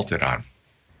defaulted on.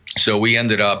 So we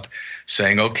ended up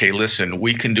saying, okay, listen,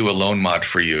 we can do a loan mod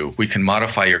for you. We can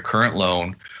modify your current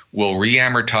loan. We'll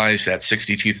re-amortize that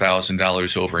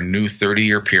 $62,000 over a new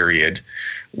 30-year period.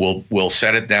 We'll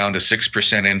set it down to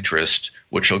 6% interest,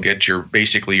 which will get your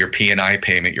P&I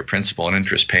payment, your principal and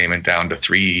interest payment, down to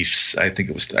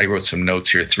I wrote some notes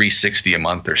here, $360 a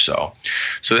month or so.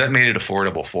 So that made it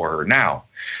affordable for her. Now,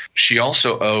 she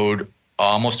also owed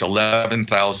almost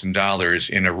 $11,000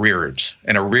 in arrears.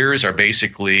 And arrears are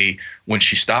basically when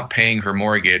she stopped paying her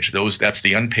mortgage, that's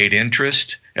the unpaid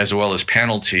interest as well as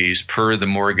penalties per the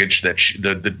mortgage that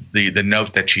the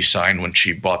note that she signed when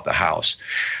she bought the house.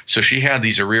 So she had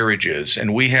these arrearages,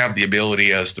 and we have the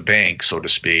ability as the bank, so to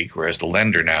speak, or as the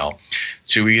lender now,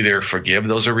 to either forgive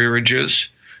those arrearages,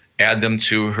 add them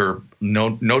to her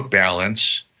note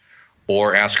balance,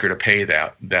 or ask her to pay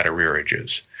that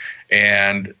arrearages.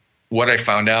 And what I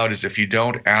found out is if you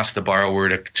don't ask the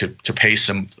borrower to pay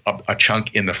a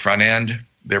chunk in the front end,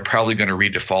 they're probably going to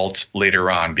redefault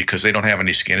later on because they don't have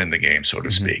any skin in the game, so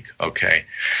to speak. Okay.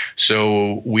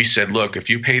 So we said, look, if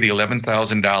you pay the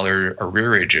 $11,000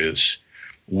 arrearages,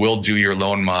 we'll do your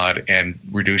loan mod and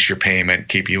reduce your payment,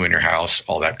 keep you in your house,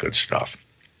 all that good stuff.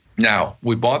 Now,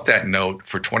 we bought that note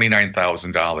for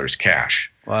 $29,000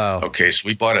 cash. Wow. Okay. So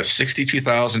we bought a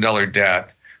 $62,000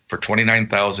 debt for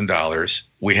 $29,000.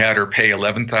 We had her pay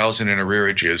 $11,000 in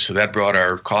arrearages, so that brought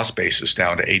our cost basis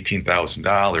down to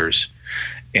 $18,000.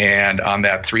 And on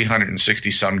that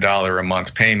 $360-some a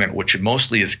month payment, which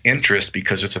mostly is interest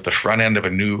because it's at the front end of a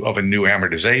new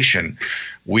amortization,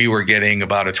 we were getting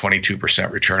about a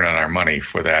 22% return on our money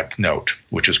for that note,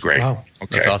 which is great. Wow,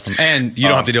 okay. That's awesome. And you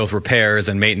don't have to deal with repairs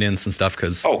and maintenance and stuff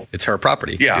because it's her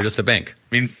property. Yeah. You're just a bank.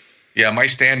 I mean, yeah, my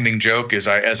standing joke is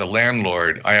as a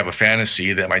landlord, I have a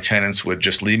fantasy that my tenants would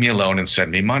just leave me alone and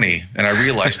send me money. And I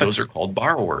realized those are called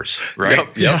borrowers, right?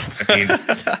 Yep. I mean,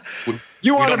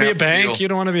 you want to be a bank, you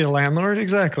don't want to be a landlord.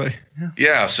 Exactly.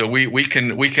 Yeah. So we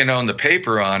can own the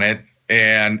paper on it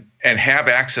and have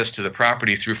access to the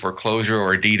property through foreclosure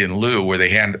or a deed in lieu where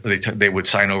they would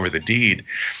sign over the deed.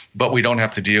 But we don't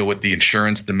have to deal with the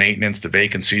insurance, the maintenance, the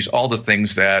vacancies, all the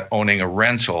things that owning a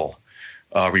rental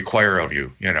require of you,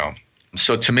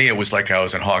 So to me, it was like I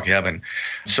was in hog heaven.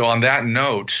 So on that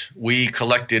note, we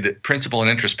collected principal and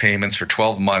interest payments for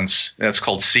 12 months. That's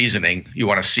called seasoning. You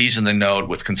want to season the note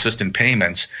with consistent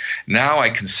payments. Now I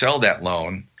can sell that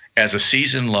loan as a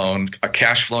seasoned loan, a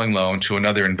cash flowing loan to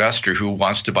another investor who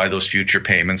wants to buy those future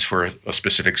payments for a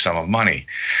specific sum of money.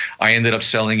 I ended up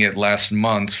selling it last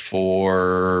month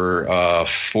for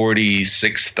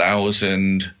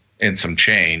 $46,000 and some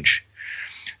change.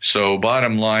 So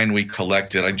bottom line, we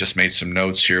collected, I just made some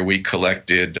notes here, we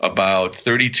collected about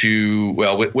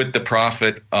with the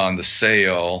profit on the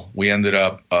sale, we ended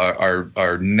up,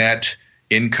 our net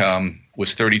income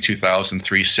was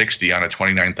 $32,360 on a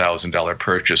 $29,000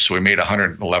 purchase. So we made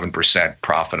 111%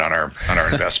 profit on our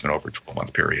investment over a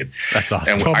 12-month period. That's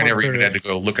awesome. And I never even had to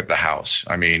go look at the house.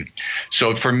 I mean,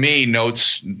 so for me,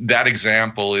 notes, that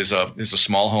example is a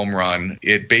small home run.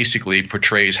 It basically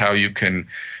portrays how you can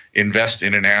invest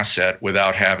in an asset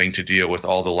without having to deal with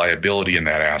all the liability in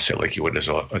that asset like you would as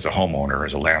a homeowner,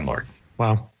 as a landlord.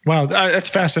 Wow. That's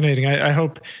fascinating. I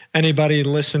hope anybody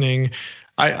listening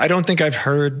I don't think I've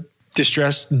heard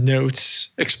distressed notes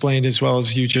explained as well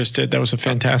as you just did. That was a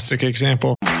fantastic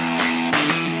example.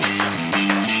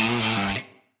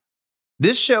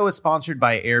 This show is sponsored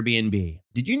by Airbnb.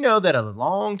 Did you know that a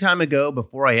long time ago,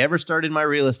 before I ever started my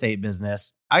real estate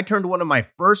business, I turned one of my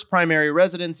first primary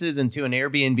residences into an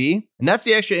Airbnb? And that's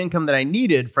the extra income that I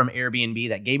needed from Airbnb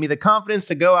that gave me the confidence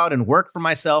to go out and work for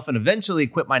myself and eventually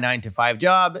quit my 9-to-5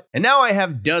 job. And now I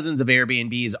have dozens of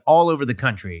Airbnbs all over the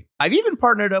country. I've even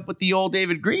partnered up with the old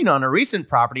David Green on a recent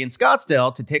property in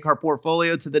Scottsdale to take our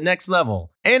portfolio to the next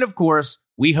level. And of course,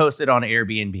 we host it on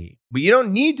Airbnb. But you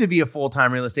don't need to be a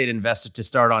full-time real estate investor to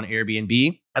start on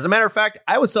Airbnb. As a matter of fact,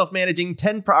 I was self-managing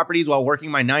 10 properties while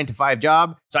working my 9-to-5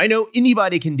 job, so I know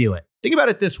anybody can do it. Think about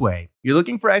it this way. You're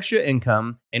looking for extra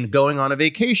income and going on a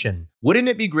vacation. Wouldn't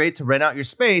it be great to rent out your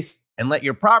space and let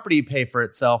your property pay for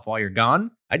itself while you're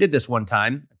gone? I did this one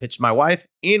time. I pitched my wife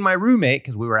and my roommate,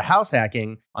 because we were house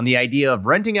hacking, on the idea of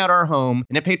renting out our home,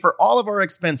 and it paid for all of our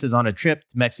expenses on a trip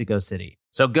to Mexico City.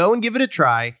 So go and give it a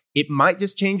try. It might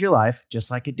just change your life, just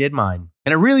like it did mine.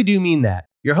 And I really do mean that.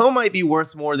 Your home might be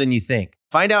worth more than you think.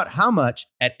 Find out how much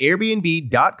at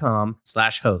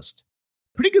airbnb.com/host.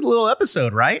 Pretty good little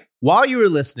episode, right? While you were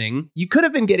listening, you could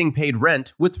have been getting paid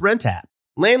rent with RentApp.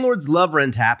 Landlords love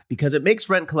RentApp because it makes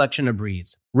rent collection a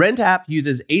breeze. RentApp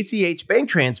uses ACH bank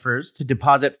transfers to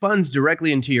deposit funds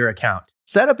directly into your account.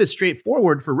 Setup is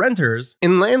straightforward for renters,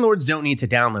 and landlords don't need to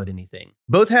download anything.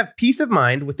 Both have peace of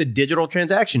mind with the digital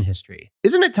transaction history.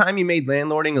 Isn't it time you made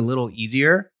landlording a little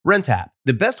easier? RentApp,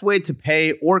 the best way to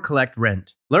pay or collect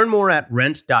rent. Learn more at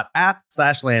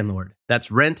rent.app/landlord.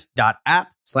 That's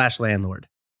rent.app/landlord.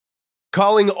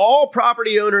 Calling all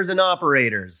property owners and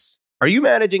operators. Are you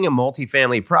managing a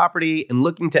multifamily property and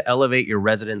looking to elevate your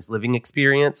residents' living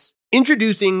experience?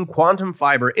 Introducing Quantum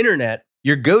Fiber Internet,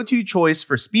 your go-to choice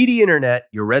for speedy internet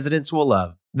your residents will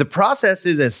love. The process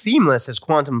is as seamless as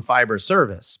Quantum Fiber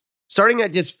service. Starting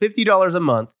at just $50 a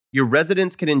month, your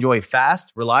residents can enjoy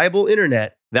fast, reliable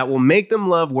internet that will make them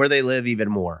love where they live even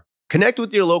more. Connect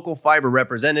with your local fiber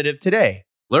representative today.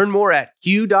 Learn more at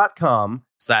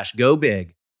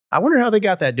q.com/gobig. I wonder how they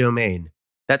got that domain.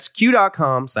 That's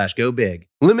q.com/gobig.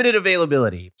 Limited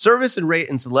availability. Service and rate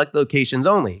in select locations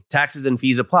only. Taxes and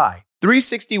fees apply.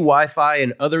 360 Wi-Fi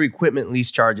and other equipment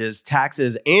lease charges,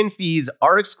 taxes, and fees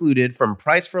are excluded from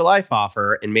price for life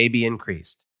offer and may be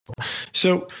increased.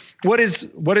 So what is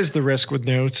the risk with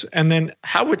notes? And then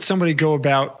how would somebody go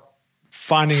about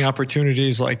finding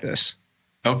opportunities like this?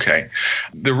 Okay.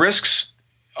 The risks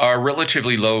are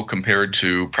relatively low compared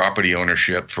to property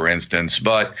ownership, for instance.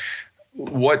 But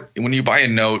when you buy a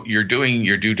note, you're doing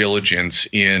your due diligence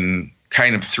in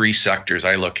kind of three sectors.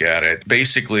 I look at it.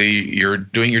 Basically, you're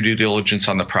doing your due diligence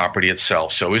on the property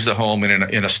itself. So is the home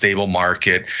in a stable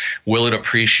market? Will it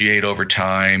appreciate over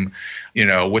time?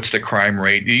 What's the crime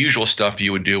rate? The usual stuff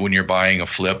you would do when you're buying a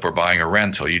flip or buying a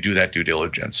rental. You do that due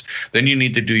diligence. Then you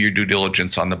need to do your due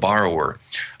diligence on the borrower.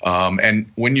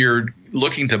 And when you're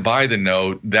looking to buy the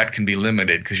note, that can be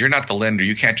limited because you're not the lender.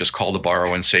 You can't just call the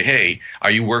borrower and say, hey,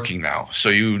 are you working now? So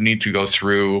you need to go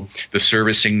through the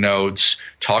servicing notes,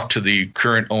 talk to the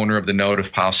current owner of the note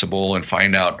if possible, and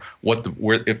find out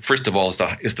first of all,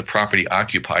 is the property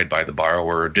occupied by the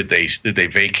borrower? Did they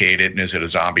vacate it, and is it a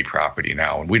zombie property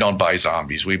now? And we don't buy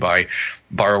zombies. We buy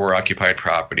borrower occupied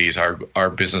properties. Our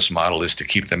business model is to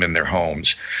keep them in their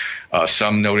homes.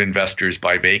 Some note investors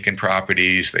buy vacant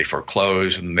properties, they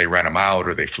foreclose and they rent them out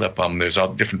or they flip them. There's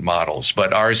all different models,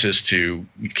 but ours is to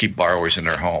keep borrowers in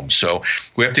their homes. So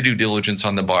we have to do diligence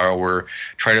on the borrower,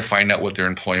 try to find out what their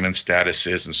employment status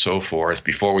is and so forth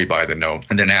before we buy the note.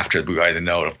 And then after we buy the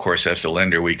note, of course, as the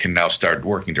lender, we can now start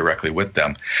working directly with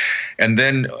them. And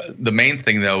then the main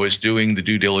thing, though, is doing the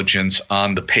due diligence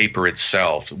on the paper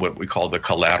itself, what we call the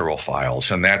collateral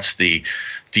files. And that's the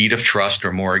deed of trust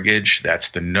or mortgage,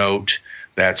 that's the note,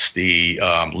 that's the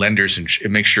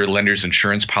make sure lender's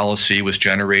insurance policy was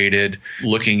generated,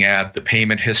 looking at the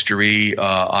payment history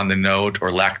on the note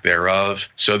or lack thereof.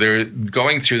 So they're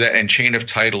going through that, and chain of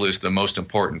title is the most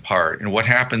important part. And what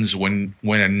happens when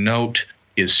a note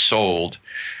is sold,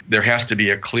 there has to be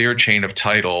a clear chain of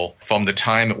title from the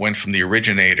time it went from the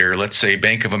originator. Let's say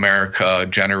Bank of America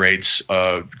creates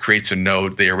a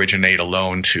note, they originate a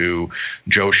loan to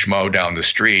Joe Schmo down the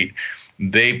street.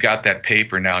 They've got that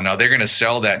paper now. Now they're going to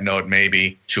sell that note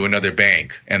maybe to another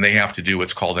bank, and they have to do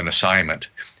what's called an assignment.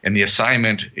 And the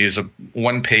assignment is a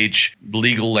one-page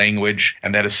legal language,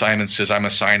 and that assignment says, I'm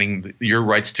assigning your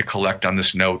rights to collect on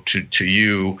this note to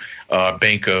you,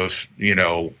 Bank of,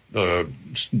 Anytown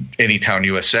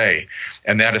USA.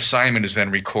 And that assignment is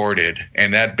then recorded,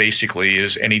 and that basically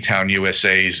is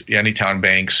Anytown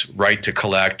Bank's right to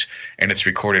collect, and it's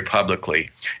recorded publicly.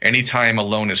 Anytime a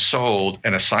loan is sold,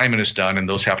 an assignment is done, and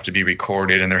those have to be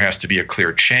recorded, and there has to be a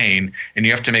clear chain, and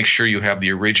you have to make sure you have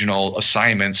the original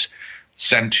assignments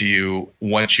sent to you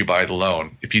once you buy the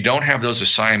loan. If you don't have those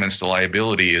assignments, the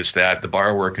liability is that the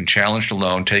borrower can challenge the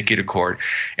loan, take you to court,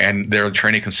 and their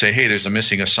attorney can say, hey, there's a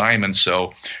missing assignment,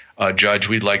 so Judge,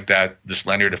 we'd like this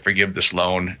lender to forgive this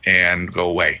loan and go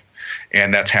away.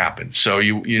 And that's happened. So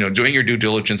doing your due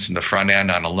diligence in the front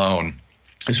end on a loan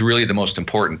is really the most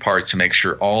important part, to make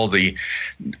sure all the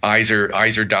I's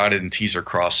are dotted and T's are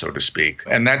crossed, so to speak.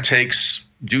 And that takes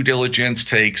due diligence,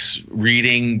 takes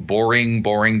reading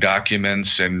boring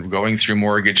documents and going through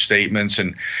mortgage statements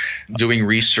and doing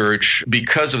research.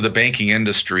 Because of the banking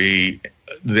industry,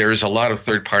 there's a lot of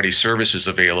third-party services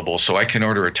available. So I can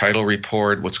order a title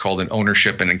report, what's called an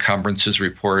ownership and encumbrances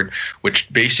report,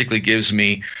 which basically gives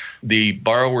me the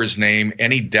borrower's name,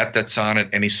 any debt that's on it,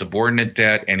 any subordinate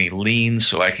debt, any liens,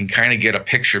 so I can kind of get a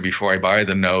picture before I buy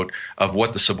the note of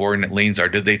what the subordinate liens are.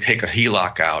 Did they take a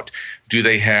HELOC out? Do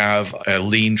they have a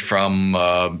lien from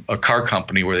a car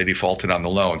company where they defaulted on the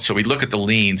loan? So we look at the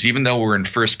liens. Even though we're in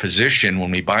first position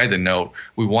when we buy the note,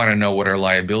 we want to know what our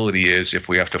liability is if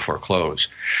we have to foreclose.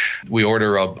 We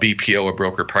order a BPO, a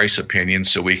broker price opinion,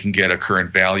 so we can get a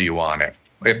current value on it.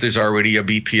 If there's already a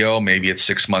BPO, maybe it's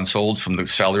 6 months old from the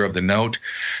seller of the note,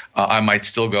 I might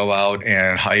still go out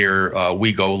and hire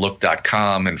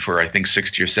WeGoLook.com, and for I think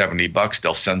 $60 or $70,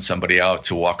 they'll send somebody out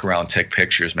to walk around, take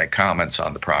pictures, make comments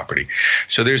on the property.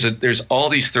 So there's all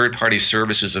these third-party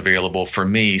services available for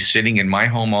me sitting in my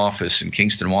home office in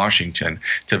Kingston, Washington,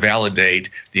 to validate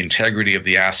the integrity of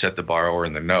the asset, the borrower,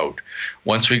 and the note.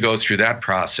 Once we go through that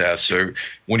process, so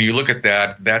when you look at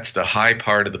that, that's the high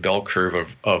part of the bell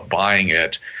curve of buying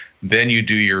it. Then you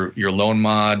do your loan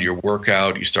mod, your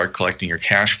workout, you start collecting your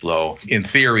cash flow. In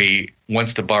theory,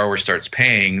 once the borrower starts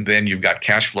paying, then you've got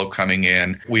cash flow coming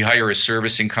in. We hire a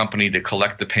servicing company to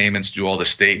collect the payments, do all the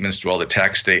statements, do all the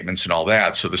tax statements and all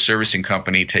that. So the servicing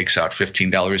company takes out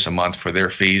 $15 a month for their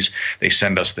fees. They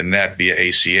send us the net via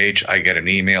ACH. I get an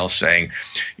email saying,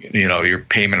 your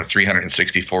payment of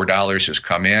 $364 has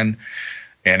come in.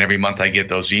 And every month I get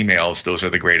those emails. Those are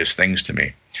the greatest things to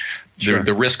me. Sure.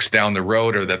 The risks down the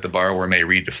road are that the borrower may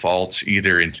redefault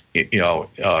either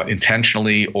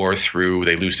intentionally or through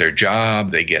they lose their job,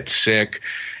 they get sick,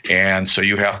 and so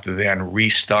you have to then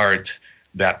restart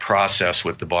that process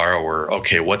with the borrower.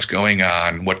 Okay, what's going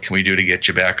on? What can we do to get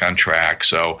you back on track?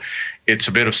 So it's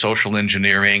a bit of social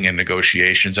engineering and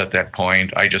negotiations at that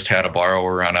point. I just had a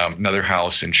borrower on another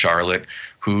house in Charlotte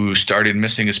who started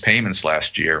missing his payments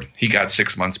last year. He got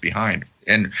 6 months behind.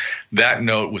 And that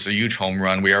note was a huge home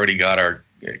run. We already got our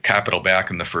capital back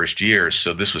in the first year,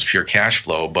 so this was pure cash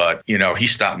flow. But, he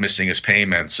stopped missing his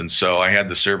payments. And so I had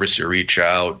the servicer reach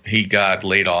out. He got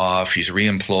laid off. He's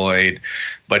reemployed.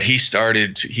 But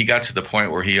he got to the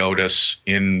point where he owed us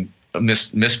in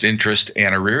missed interest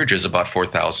and arrearages about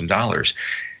 $4,000.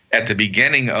 At the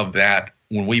beginning of that,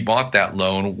 when we bought that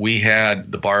loan, we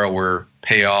had the borrower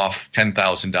pay off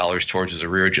 $10,000 towards his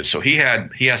arrearages. So he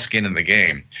has skin in the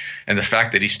game. And the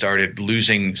fact that he started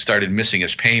missing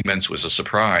his payments was a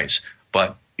surprise.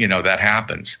 But, that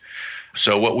happens.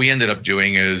 So what we ended up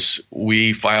doing is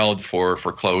we filed for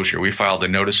foreclosure. We filed a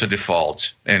notice of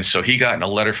default. And so he got a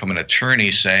letter from an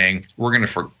attorney saying, we're going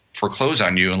to foreclose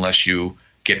on you unless you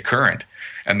get current.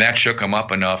 And that shook him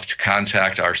up enough to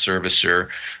contact our servicer.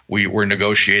 We were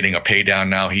negotiating a pay down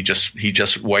now. He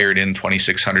just wired in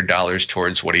 $2,600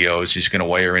 towards what he owes. He's going to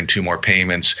wire in 2 more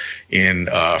payments in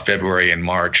February and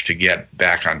March to get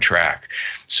back on track.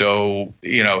 So,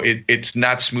 it's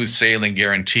not smooth sailing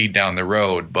guaranteed down the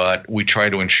road, but we try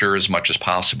to ensure as much as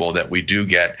possible that we do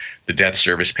get the debt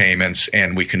service payments,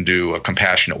 and we can do a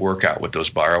compassionate workout with those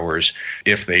borrowers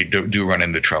if they do run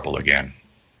into trouble again.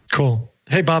 Cool.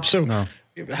 Hey, Bob,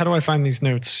 how do I find these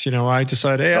notes? I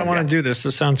decide, hey, I want to do this.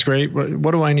 This sounds great.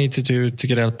 What do I need to do to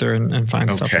get out there and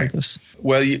find stuff like this?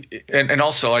 Well, and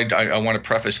also I want to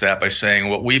preface that by saying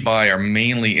what we buy are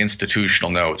mainly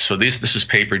institutional notes. So this is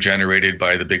paper generated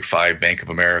by the Big Five, Bank of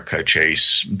America,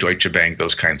 Chase, Deutsche Bank,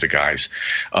 those kinds of guys.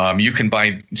 You can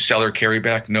buy seller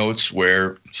carryback notes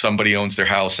where somebody owns their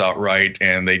house outright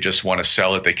and they just want to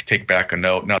sell it. They can take back a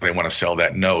note. Now they want to sell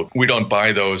that note. We don't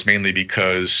buy those mainly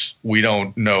because we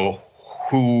don't know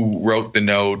who wrote the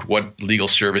note, what legal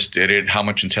service did it, how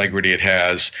much integrity it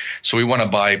has. So we want to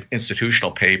buy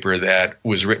institutional paper that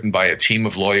was written by a team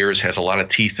of lawyers, has a lot of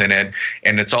teeth in it,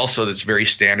 and it's very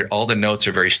standard. All the notes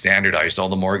are very standardized. All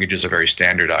the mortgages are very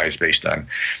standardized based on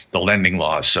the lending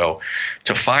laws. So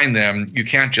to find them, you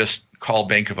can't just call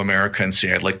Bank of America and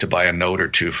say, I'd like to buy a note or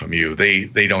two from you. They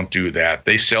don't do that.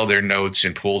 They sell their notes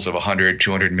in pools of $100,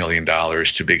 $200 million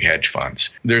to big hedge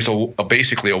funds. There's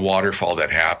basically a waterfall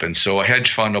that happens. So a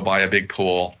hedge fund will buy a big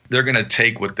pool. They're going to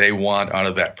take what they want out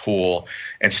of that pool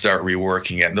and start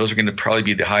reworking it. And those are going to probably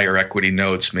be the higher equity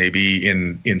notes, maybe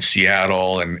in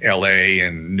Seattle and LA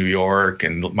and New York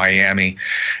and Miami.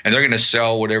 And they're going to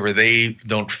sell whatever they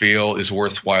don't feel is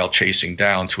worthwhile chasing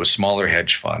down to a smaller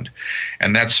hedge fund.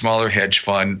 And that smaller hedge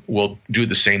fund will do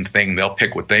the same thing. They'll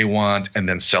pick what they want and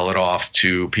then sell it off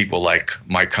to people like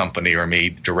my company or me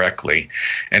directly.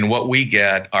 And what we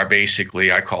get are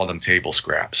basically, I call them table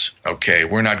scraps. Okay,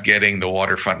 we're not getting the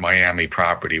waterfront Miami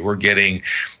property. We're getting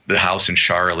the house in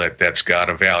Charlotte that's got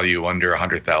a value under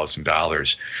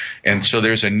 $100,000. And so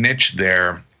there's a niche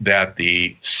there that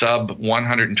the sub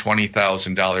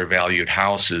 $120,000 valued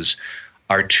houses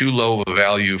are too low of a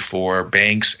value for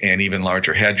banks and even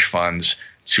larger hedge funds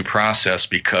to process,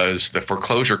 because the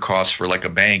foreclosure cost for like a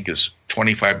bank is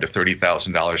 $25,000 to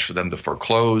 $30,000 for them to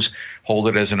foreclose, hold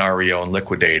it as an REO, and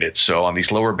liquidate it. So on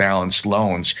these lower balance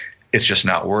loans, it's just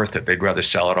not worth it. They'd rather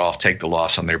sell it off, take the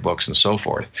loss on their books, and so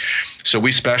forth. So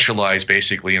we specialize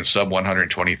basically in sub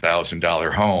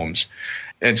 $120,000 homes.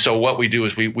 And so what we do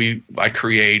is I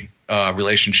create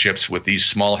relationships with these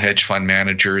small hedge fund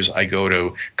managers. I go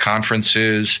to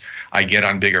conferences. I get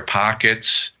on Bigger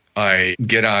Pockets. I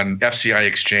get on FCI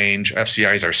Exchange.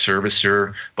 FCI is our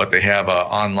servicer, but they have a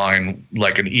online,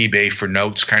 like an eBay for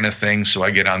notes kind of thing. So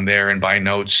I get on there and buy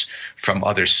notes from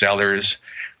other sellers.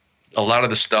 A lot of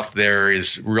the stuff there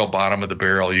is real bottom of the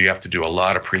barrel. You have to do a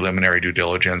lot of preliminary due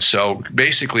diligence. So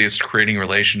basically, it's creating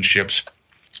relationships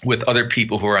with other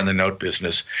people who are in the note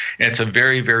business. And it's a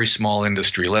very, very small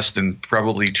industry, less than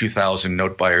probably 2,000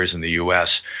 note buyers in the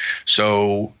U.S.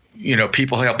 So,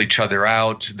 people help each other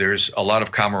out. There's a lot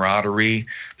of camaraderie.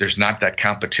 There's not that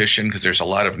competition because there's a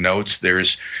lot of notes.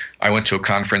 I went to a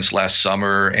conference last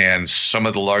summer, and some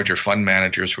of the larger fund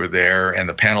managers were there, and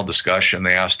the panel discussion,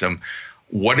 they asked them,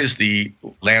 what is the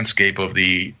landscape of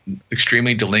the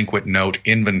extremely delinquent note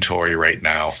inventory right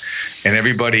now? And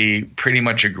everybody pretty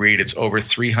much agreed it's over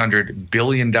 $300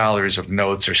 billion of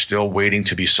notes are still waiting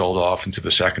to be sold off into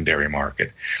the secondary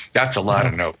market. That's a lot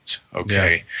of notes,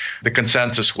 okay? Yeah. The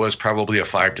consensus was probably a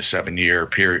 5 to 7 year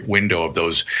period window of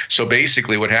those. So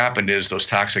basically what happened is those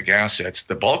toxic assets,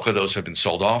 the bulk of those have been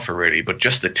sold off already, but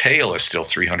just the tail is still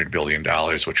 $300 billion,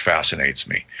 which fascinates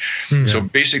me. Mm-hmm. So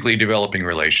basically developing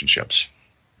relationships.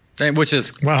 Which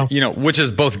is, which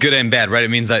is both good and bad, right? It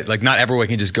means that like not everyone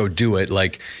can just go do it.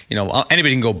 Like,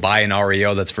 anybody can go buy an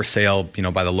REO that's for sale,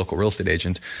 by the local real estate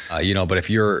agent. But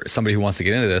if you're somebody who wants to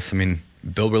get into this,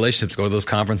 build relationships, go to those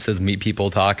conferences, meet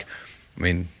people, talk.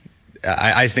 I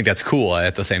just think that's cool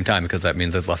at the same time, because that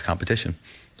means there's less competition.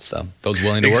 So those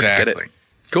willing to work, get it.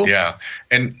 Cool. Yeah.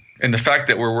 And the fact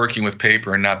that we're working with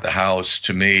paper and not the house,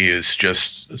 to me, is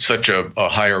just such a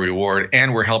higher reward.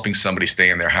 And we're helping somebody stay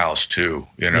in their house too.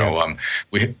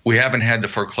 We haven't had to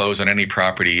foreclose on any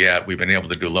property yet. We've been able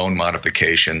to do loan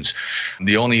modifications.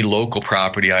 The only local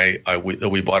property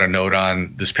that we bought a note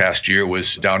on this past year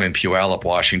was down in Puyallup,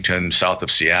 Washington, south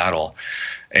of Seattle.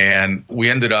 And we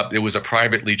ended up, it was a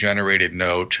privately generated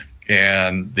note.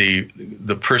 And the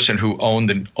person who owned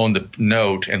the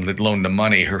note and had loaned the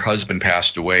money, her husband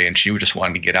passed away, and she just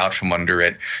wanted to get out from under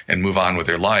it and move on with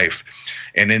her life.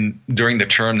 And during the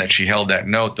term that she held that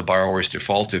note, the borrowers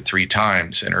defaulted 3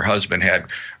 times, and her husband had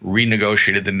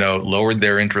renegotiated the note, lowered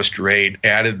their interest rate,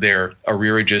 added their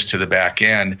arrearages to the back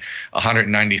end. A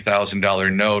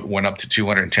 $190,000 note went up to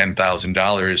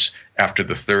 $210,000 after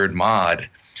the third mod.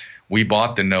 We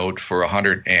bought the note for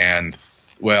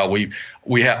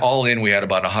we had all in. We had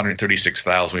about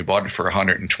 $136,000. We bought it for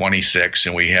 $126,000,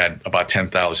 and we had about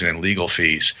 $10,000 in legal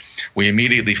fees. We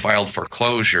immediately filed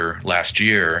foreclosure last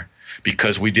year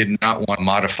because we did not want to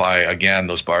modify again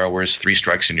those borrowers. 3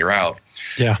 strikes and you're out.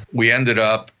 Yeah. They ended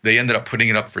up putting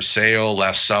it up for sale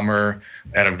last summer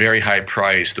at a very high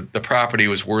price. The property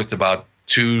was worth about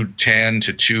 $210,000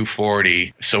 to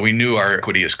 $240,000. So we knew our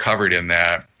equity is covered in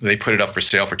that. They put it up for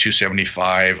sale for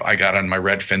 $275,000. I got on my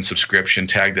Redfin subscription,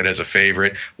 tagged it as a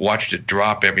favorite, watched it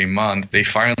drop every month. They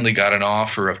finally got an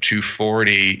offer of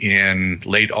 $240,000 in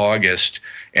late August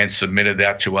and submitted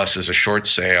that to us as a short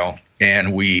sale.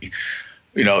 And we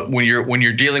when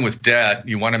you're dealing with debt,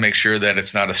 you want to make sure that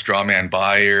it's not a straw man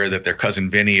buyer, that their cousin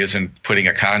Vinny isn't putting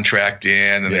a contract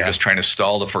in and they're just trying to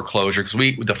stall the foreclosure, because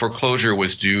the foreclosure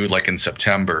was due like in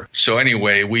September. So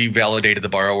anyway, we validated the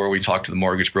borrower. We talked to the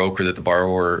mortgage broker that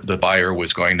the buyer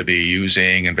was going to be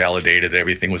using, and validated that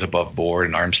everything was above board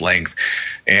and arm's length.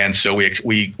 And so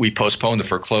we postponed the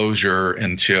foreclosure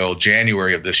until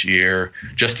January of this year,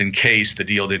 just in case the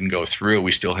deal didn't go through.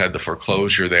 We still had the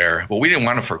foreclosure there. Well, we didn't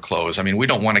want to foreclose. I mean, we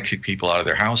don't want to kick people out of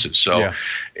their houses. So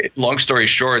long story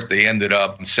short, they ended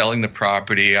up selling the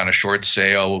property on a short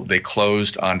sale. They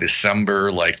closed on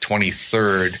December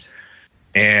 23rd.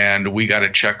 And we got a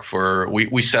check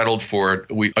we settled for it.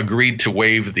 We agreed to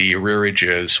waive the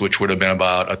arrearages, which would have been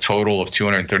about a total of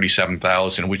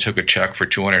 $237,000. We took a check for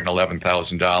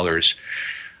 $211,000.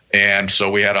 And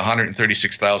so we had a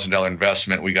 $136,000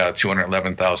 investment. We got a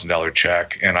 $211,000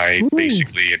 check. And I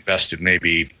basically invested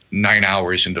maybe 9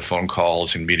 hours into phone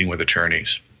calls and meeting with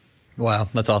attorneys. Wow,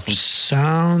 that's awesome.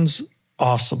 Sounds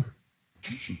awesome.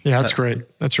 Yeah, that's great.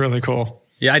 That's really cool.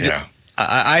 Yeah,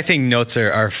 I think notes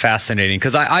are fascinating,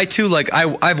 because I too,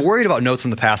 I've worried about notes in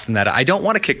the past, and that I don't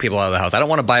want to kick people out of the house. I don't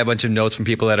want to buy a bunch of notes from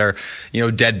people that are,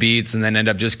 deadbeats, and then end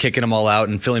up just kicking them all out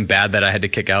and feeling bad that I had to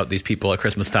kick out these people at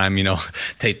Christmas time,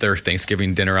 take their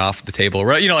Thanksgiving dinner off the table,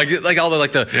 right? Like all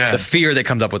the fear that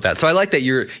comes up with that. So I like that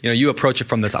you approach it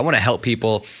from this. I want to help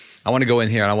people. I want to go in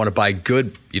here and I want to buy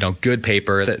good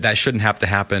paper. That shouldn't have to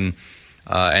happen.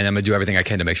 And I'm going to do everything I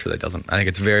can to make sure that doesn't. I think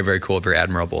it's very, very cool, very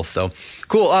admirable. So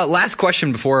cool. Last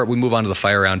question before we move on to the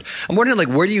fire round. I'm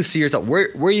wondering, where do you see yourself? Where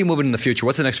are you moving in the future?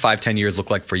 What's the next 5-10 years look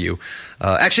like for you?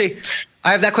 Actually,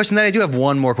 I have that question. Then I do have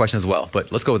one more question as well,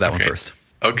 but let's go with that one first.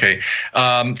 Okay.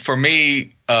 For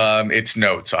me, it's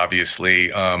notes,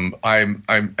 obviously. I'm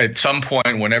at some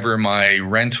point, whenever my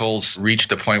rentals reach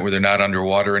the point where they're not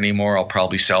underwater anymore, I'll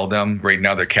probably sell them. Right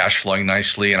now, they're cash flowing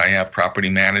nicely, and I have property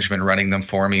management running them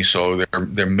for me, so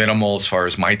they're minimal as far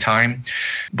as my time.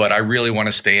 But I really want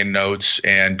to stay in notes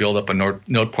and build up a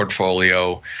note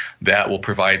portfolio that will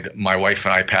provide my wife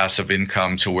and I passive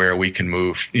income to where we can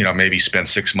move, maybe spend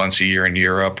 6 months a year in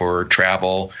Europe or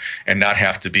travel and not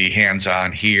have to be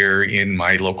hands-on here in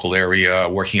my local area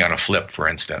working on a flip, for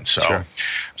instance.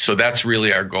 So that's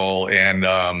really our goal. And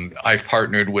I've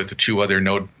partnered with 2 other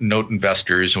note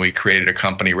investors, and we created a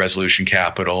company, Resolution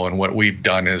Capital. And what we've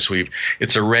done is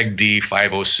it's a Reg D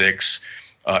 506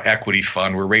 equity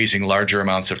fund. We're raising larger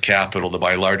amounts of capital to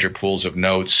buy larger pools of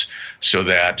notes so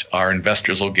that our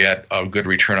investors will get a good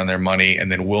return on their money,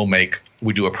 and then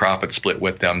we do a profit split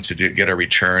with them to get a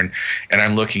return. And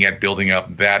I'm looking at building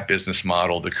up that business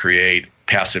model to create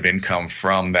passive income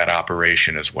from that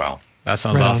operation as well. That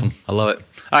sounds awesome. I love it.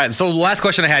 All right. So the last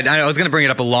question I had, I was going to bring it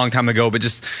up a long time ago, but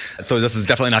so this is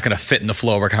definitely not going to fit in the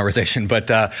flow of our conversation. But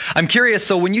I'm curious.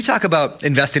 So when you talk about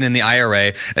investing in the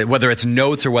IRA, whether it's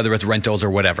notes or whether it's rentals or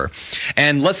whatever,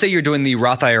 and let's say you're doing the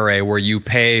Roth IRA where you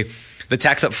pay the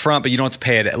tax up front, but you don't have to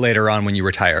pay it later on when you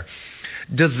retire.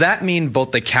 Does that mean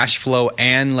both the cash flow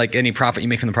and any profit you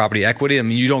make from the property equity? I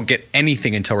mean, you don't get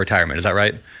anything until retirement. Is that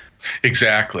right?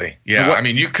 Exactly. Yeah. I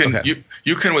mean, you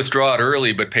can withdraw it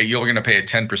early, but you're going to pay a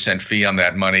 10% fee on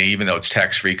that money, even though it's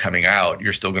tax free coming out.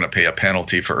 You're still going to pay a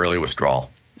penalty for early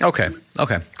withdrawal. Okay.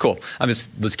 Cool. I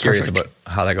was curious about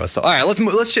how that goes. So, all right,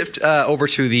 let's shift over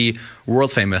to the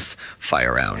world famous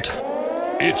fire round.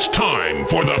 It's time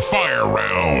for the fire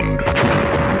round.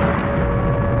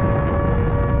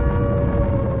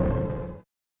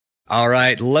 All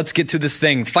right, let's get to this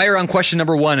thing. Fire on question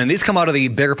number 1, and these come out of the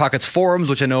Bigger Pockets forums,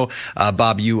 which I know,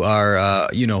 Bob, you are,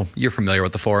 you're familiar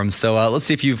with the forums. So let's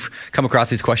see if you've come across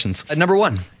these questions. Number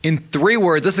 1, in 3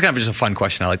 words. This is kind of just a fun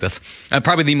question. I like this.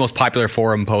 Probably the most popular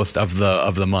forum post of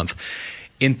the month.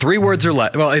 In 3 words or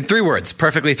less. Well, in 3 words,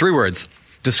 perfectly 3 words.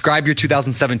 Describe your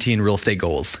 2017 real estate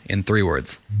goals in 3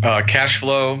 words. Cash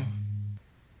flow,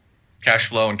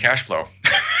 and cash flow.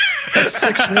 That's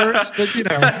 6 words, but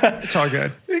it's all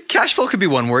good. Cash flow could be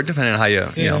 1 word, depending on how you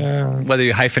whether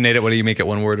you hyphenate it, whether you make it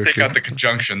 1 word or 2. Take out the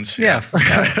conjunctions. Yeah.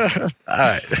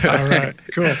 All right.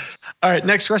 Cool. All right.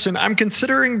 Next question. I'm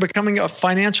considering becoming a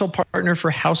financial partner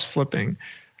for house flipping.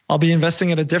 I'll be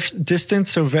investing at a distance,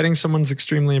 so vetting someone's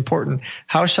extremely important.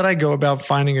 How should I go about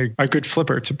finding a good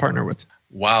flipper to partner with?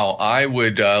 Wow. I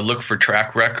would look for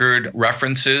track record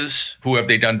references. Who have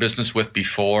they done business with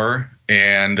before?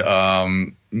 And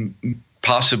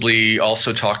Possibly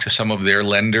also talk to some of their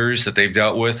lenders that they've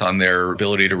dealt with on their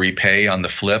ability to repay on the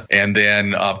flip. And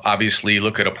then obviously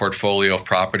look at a portfolio of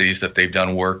properties that they've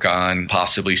done work on,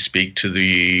 possibly speak to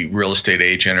the real estate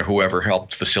agent or whoever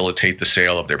helped facilitate the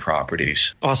sale of their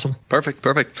properties. Awesome. Perfect.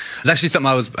 It's actually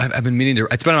something I've been meaning to,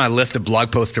 it's been on my list of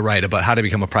blog posts to write about how to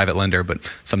become a private lender, but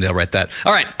someday I'll write that.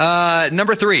 All right.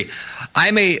 Number 3,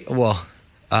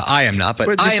 I am not,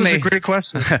 but this is a great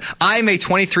question. I'm a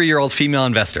 23-year-old female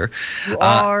investor. You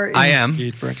are I am.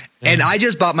 indeed, Brent. And I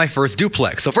just bought my first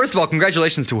duplex. So first of all,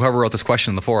 congratulations to whoever wrote this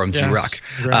question in the forums. Yes,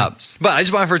 you rock. But I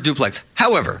just bought my first duplex.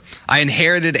 However, I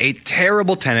inherited a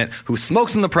terrible tenant who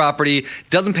smokes on the property,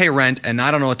 doesn't pay rent, and I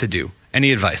don't know what to do.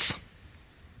 Any advice?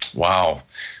 Wow.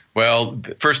 Well,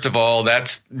 first of all,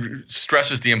 that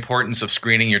stresses the importance of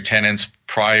screening your tenants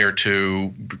prior to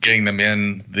getting them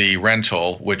in the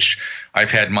rental, which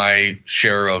I've had my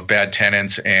share of bad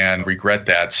tenants and regret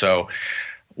that. So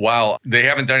while they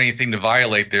haven't done anything to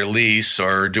violate their lease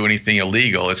or do anything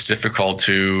illegal, it's difficult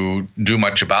to do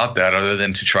much about that other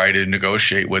than to try to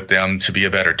negotiate with them to be a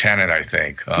better tenant, I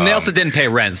think. And they also didn't pay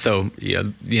rent, so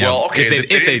if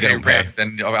they don't pay,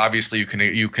 then obviously you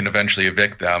can eventually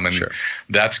evict them, and sure.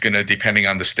 That's going to, depending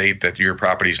on the state that your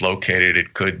property is located,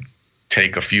 it could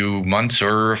take a few months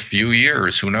or a few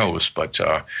years, who knows? But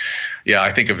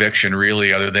I think eviction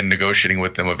really, other than negotiating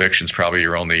with them, eviction is probably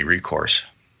your only recourse.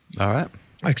 All right.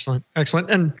 Excellent.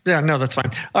 And that's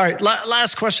fine. All right.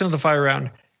 Last question of the fire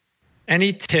round.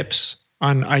 Any tips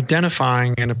on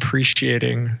identifying and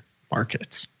appreciating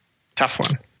markets? Tough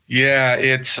one.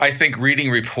 Yeah, I think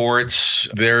reading reports,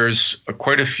 there's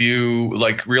quite a few,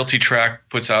 like Realty Track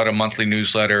puts out a monthly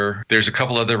newsletter. There's a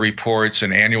couple other reports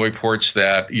and annual reports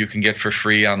that you can get for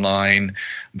free online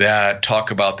that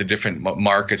talk about the different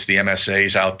markets, the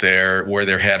MSAs out there, where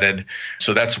they're headed.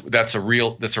 So that's a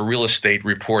real estate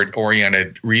report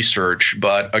oriented research.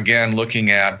 But again,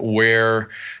 looking at where,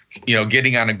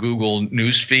 getting on a Google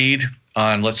news feed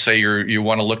on, let's say you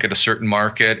want to look at a certain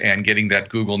market and getting that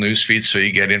Google news feed so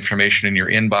you get information in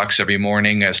your inbox every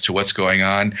morning as to what's going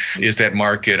on. Is that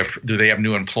market, do they have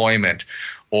new employment?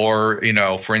 Or,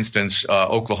 for instance,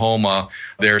 Oklahoma,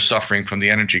 they're suffering from the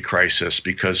energy crisis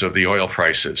because of the oil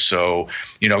prices. So,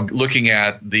 looking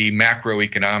at the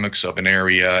macroeconomics of an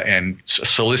area and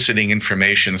soliciting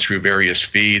information through various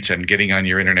feeds and getting on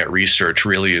your internet research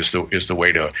really is the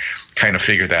way to kind of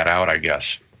figure that out, I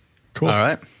guess. Cool. All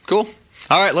right. Cool.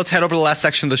 All right, let's head over to the last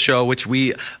section of the show, which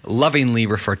we lovingly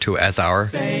refer to as our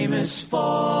Famous Four.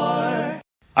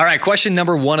 All right, question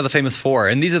number 1 of the Famous Four.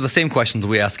 And these are the same questions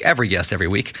we ask every guest every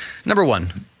week. Number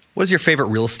 1, what is your favorite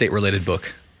real estate-related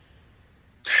book?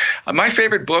 My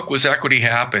favorite book was Equity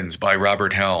Happens by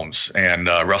Robert Helms and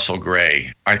Russell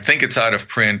Gray. I think it's out of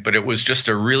print, but it was just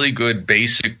a really good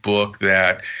basic book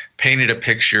that painted a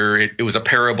picture. It was a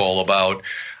parable about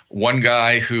one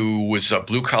guy who was a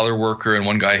blue-collar worker and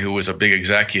one guy who was a big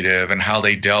executive, and how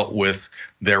they dealt with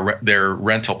their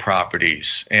rental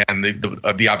properties. And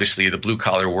obviously the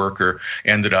blue-collar worker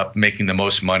ended up making the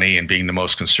most money and being the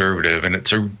most conservative. And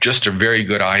it's just a very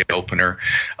good eye-opener.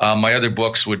 My other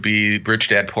books would be Rich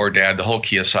Dad, Poor Dad. The whole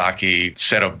Kiyosaki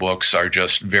set of books are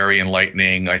just very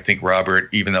enlightening. I think Robert,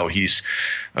 even though he's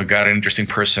got an interesting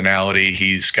personality,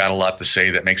 he's got a lot to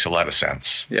say that makes a lot of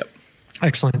sense. Yep.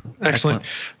 Excellent.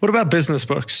 What about business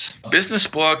books? Business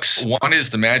books, one is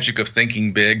The Magic of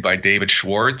Thinking Big by David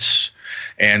Schwartz.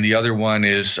 And the other one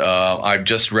is, I've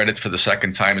just read it for the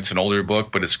second time. It's an older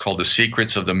book, but it's called The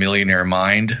Secrets of the Millionaire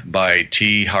Mind by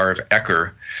T. Harv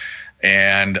Eker.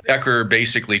 And Eker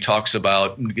basically talks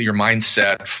about your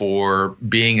mindset for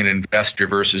being an investor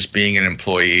versus being an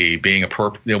employee, being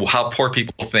how poor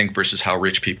people think versus how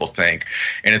rich people think.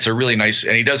 And it's a really nice,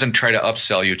 and he doesn't try to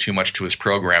upsell you too much to his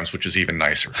programs, which is even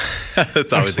nicer.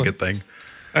 That's always a good thing.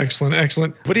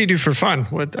 Excellent. What do you do for fun?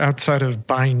 What outside of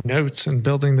buying notes and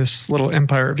building this little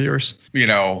empire of yours?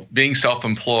 Being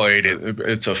self-employed,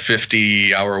 it's a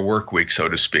 50-hour work week, so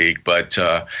to speak. But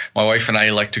my wife and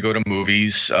I like to go to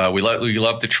movies. We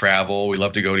love to travel. We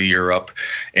love to go to Europe.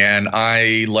 And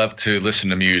I love to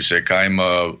listen to music. I'm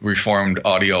a reformed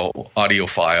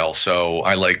audiophile, so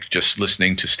I like just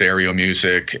listening to stereo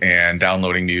music and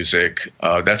downloading music.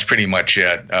 That's pretty much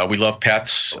it. We love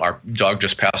pets. Our dog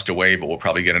just passed away, but we'll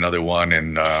probably get another one.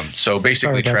 And so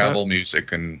basically travel,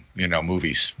 music, and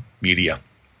movies, media.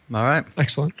 All right.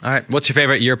 Excellent. All right. What's your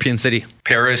favorite European city?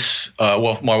 Paris.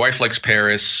 Well, my wife likes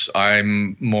Paris.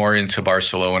 I'm more into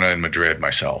Barcelona and Madrid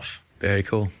myself. Very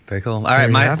cool. All right.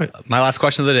 My last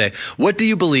question of the day. What do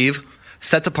you believe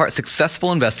sets apart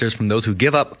successful investors from those who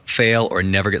give up, fail, or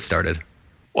never get started?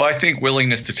 Well, I think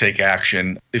willingness to take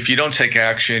action. If you don't take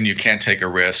action, you can't take a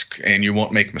risk and you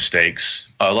won't make mistakes.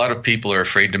 A lot of people are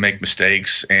afraid to make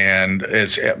mistakes. And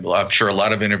as I'm sure a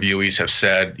lot of interviewees have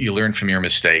said, you learn from your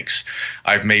mistakes.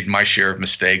 I've made my share of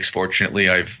mistakes. Fortunately,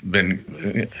 I've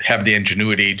have the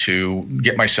ingenuity to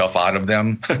get myself out of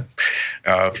them.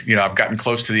 I've gotten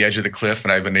close to the edge of the cliff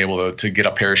and I've been able to get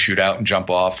a parachute out and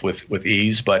jump off with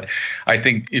ease. But I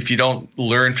think if you don't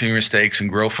learn from your mistakes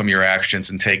and grow from your actions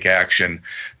and take action,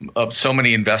 so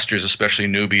many investors, especially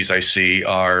newbies I see,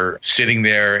 are sitting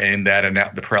there in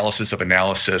that the paralysis of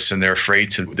analysis, and they're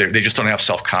afraid they just don't have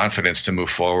self-confidence to move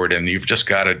forward. And you've just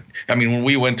got to, when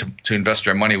we went to invest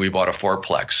our money, we bought a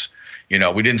fourplex. We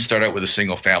didn't start out with a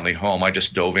single family home. I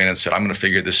just dove in and said, I'm going to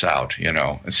figure this out,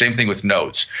 And same thing with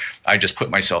notes. I just put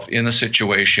myself in the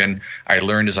situation. I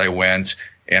learned as I went,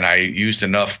 and I used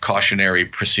enough cautionary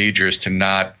procedures to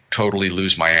not totally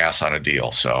lose my ass on a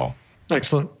deal. So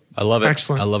excellent. I love it.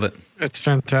 Excellent. I love it. It's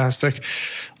fantastic.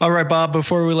 All right, Bob,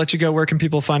 before we let you go, where can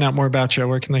people find out more about you?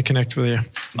 Where can they connect with you?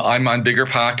 I'm on Bigger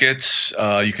Pockets.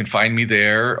 You can find me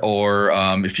there. Or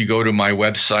if you go to my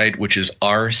website, which is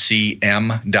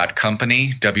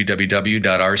rcm.company,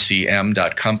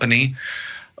 www.rcm.company,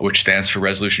 which stands for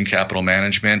Resolution Capital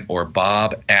Management, or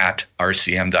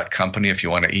bob@rcm.company. If you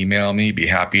want to email me, be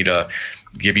happy to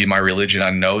give you my religion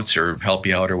on notes or help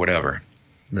you out or whatever.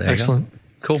 Excellent.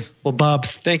 Cool. Well, Bob,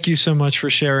 thank you so much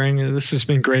for sharing. This has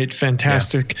been great.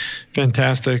 Fantastic.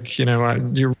 Fantastic.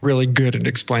 You're really good at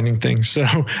explaining things. So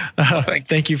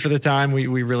thank you for the time. We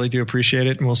really do appreciate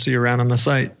it, and we'll see you around on the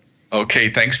site. Okay.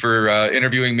 Thanks for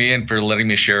interviewing me and for letting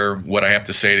me share what I have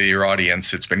to say to your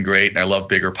audience. It's been great. And I love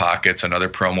Bigger Pockets, another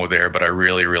promo there, but I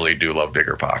really, really do love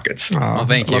Bigger Pockets. Well,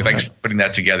 thank you. Thanks for putting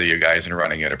that together, you guys, and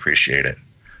running it. Appreciate it.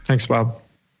 Thanks, Bob.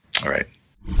 All right.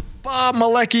 Bob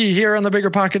Malecki here on the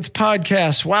Bigger Pockets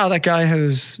podcast. Wow, that guy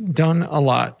has done a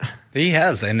lot. He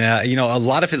has. And, a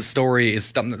lot of his story is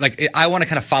something like I want to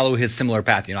kind of follow his similar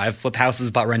path. I've flipped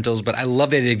houses, bought rentals, but I love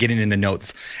the idea of getting into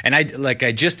notes. And I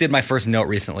just did my first note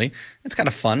recently. It's kind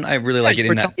of fun. I really like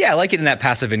getting that. I like getting that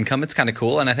passive income. It's kind of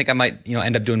cool. And I think I might,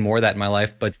 end up doing more of that in my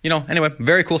life. But, anyway,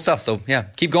 very cool stuff. So, yeah,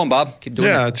 keep going, Bob. Keep doing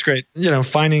it. Yeah, it's great.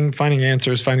 Finding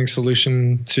answers, finding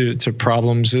solution to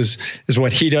problems is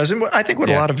what he does. And I think what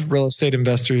a lot of real estate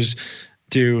investors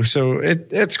do. So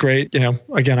it's great.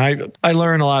 Again, I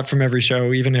learn a lot from every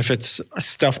show, even if it's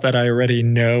stuff that I already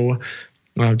know.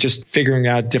 Just figuring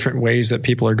out different ways that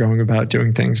people are going about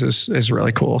doing things is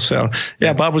really cool. So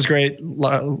yeah, Bob was great.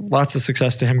 Lots of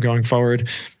success to him going forward.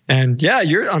 And yeah,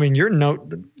 your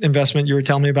note investment you were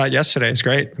telling me about yesterday is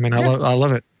great. I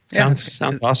love it. Sounds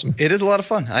awesome. It is a lot of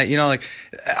fun. I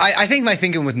think my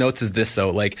thinking with notes is this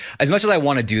though. As much as I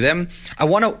want to do them, I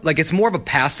want to it's more of a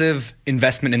passive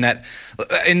investment in that.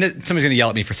 Somebody's going to yell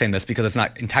at me for saying this because it's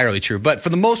not entirely true. But for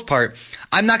the most part,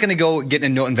 I'm not going to go get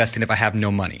into note investing if I have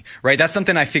no money. Right? That's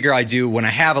something I figure I do when I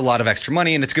have a lot of extra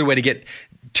money, and it's a good way to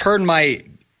turn my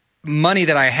money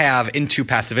that I have into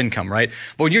passive income. Right?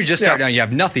 But when you're just starting out, you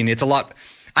have nothing. It's a lot.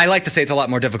 I like to say it's a lot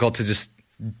more difficult to just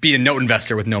be a note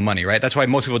investor with no money, right? That's why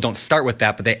most people don't start with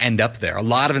that, but they end up there. A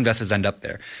lot of investors end up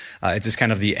there. It's just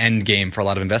kind of the end game for a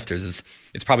lot of investors.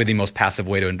 It's probably the most passive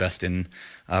way to invest in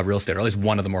real estate, or at least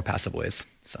one of the more passive ways.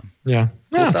 So cool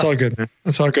it's all good, man.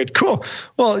 It's all good. Cool.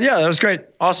 Well, yeah, that was great.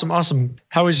 Awesome.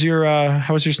 How was your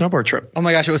snowboard trip? Oh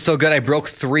my gosh, it was so good. I broke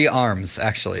 3 arms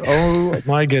actually. Oh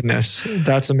my goodness,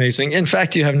 that's amazing. In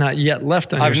fact, you have not yet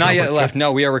left. I've not yet left.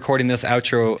 No, we are recording this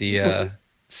outro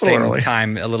same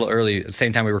time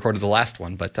we recorded the last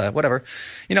one, but whatever.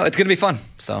 It's going to be fun.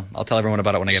 So I'll tell everyone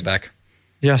about it when I get back.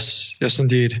 Yes,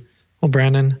 indeed. Well,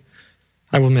 Brandon,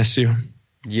 I will miss you.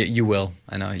 Yeah, you will.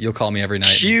 I know. You'll call me every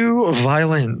night. Cue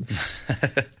violence.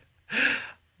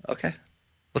 Okay.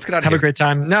 Let's get out of here. Have a great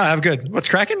time. No, have good. What's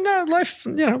cracking? No, life,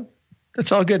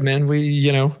 it's all good, man.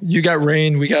 You got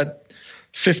rain. We got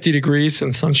 50 degrees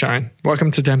and sunshine.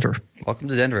 Welcome to Denver. Welcome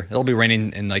to Denver. It'll be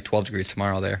raining in 12 degrees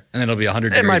tomorrow there. And then it'll be 100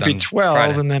 degrees. It might be 12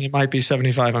 Friday. And then it might be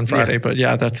 75 on Friday. Yeah. But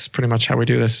yeah, that's pretty much how we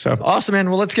do this. So awesome, man.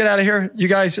 Well, let's get out of here. You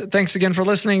guys, thanks again for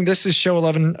listening. This is show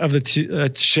 11 of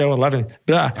the show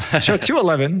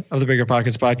 211 of the Bigger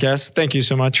Pockets podcast. Thank you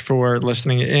so much for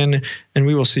listening in, and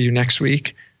we will see you next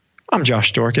week. I'm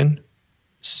Josh Dorkin,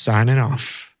 signing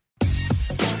off.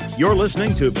 You're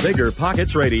listening to Bigger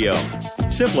Pockets Radio,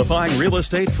 simplifying real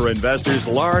estate for investors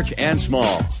large and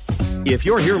small. If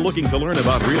you're here looking to learn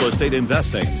about real estate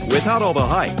investing without all the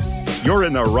hype, you're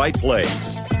in the right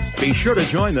place. Be sure to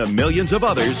join the millions of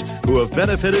others who have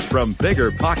benefited from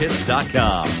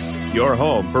BiggerPockets.com, your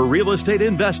home for real estate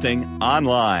investing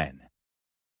online.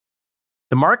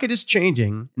 The market is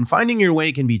changing, and finding your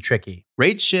way can be tricky.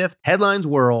 Rates shift, headlines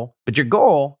whirl, but your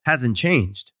goal hasn't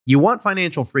changed. You want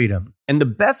financial freedom. And the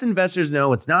best investors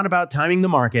know it's not about timing the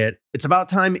market, it's about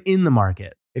time in the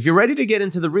market. If you're ready to get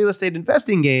into the real estate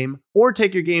investing game or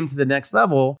take your game to the next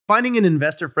level, finding an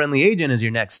investor-friendly agent is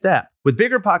your next step. With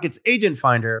BiggerPockets Agent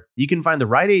Finder, you can find the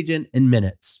right agent in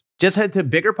minutes. Just head to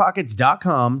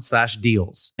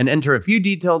biggerpockets.com/deals and enter a few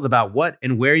details about what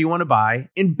and where you want to buy,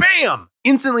 and bam!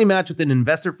 Instantly match with an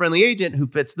investor-friendly agent who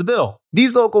fits the bill.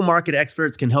 These local market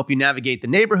experts can help you navigate the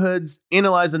neighborhoods,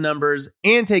 analyze the numbers,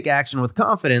 and take action with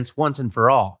confidence once and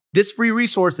for all. This free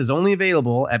resource is only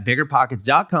available at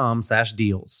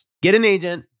biggerpockets.com/deals. Get an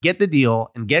agent, get the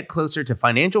deal, and get closer to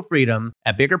financial freedom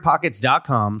at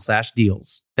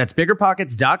biggerpockets.com/deals. That's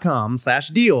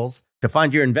biggerpockets.com/deals to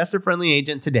find your investor-friendly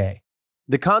agent today.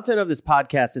 The content of this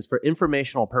podcast is for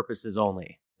informational purposes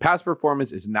only. Past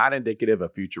performance is not indicative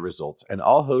of future results, and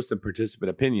all host and participant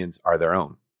opinions are their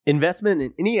own. Investment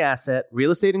in any asset,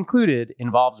 real estate included,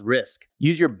 involves risk.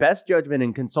 Use your best judgment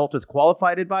and consult with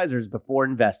qualified advisors before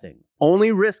investing.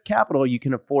 Only risk capital you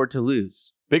can afford to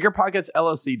lose. BiggerPockets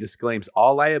LLC disclaims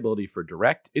all liability for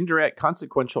direct, indirect,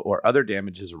 consequential, or other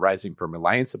damages arising from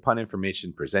reliance upon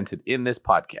information presented in this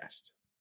podcast.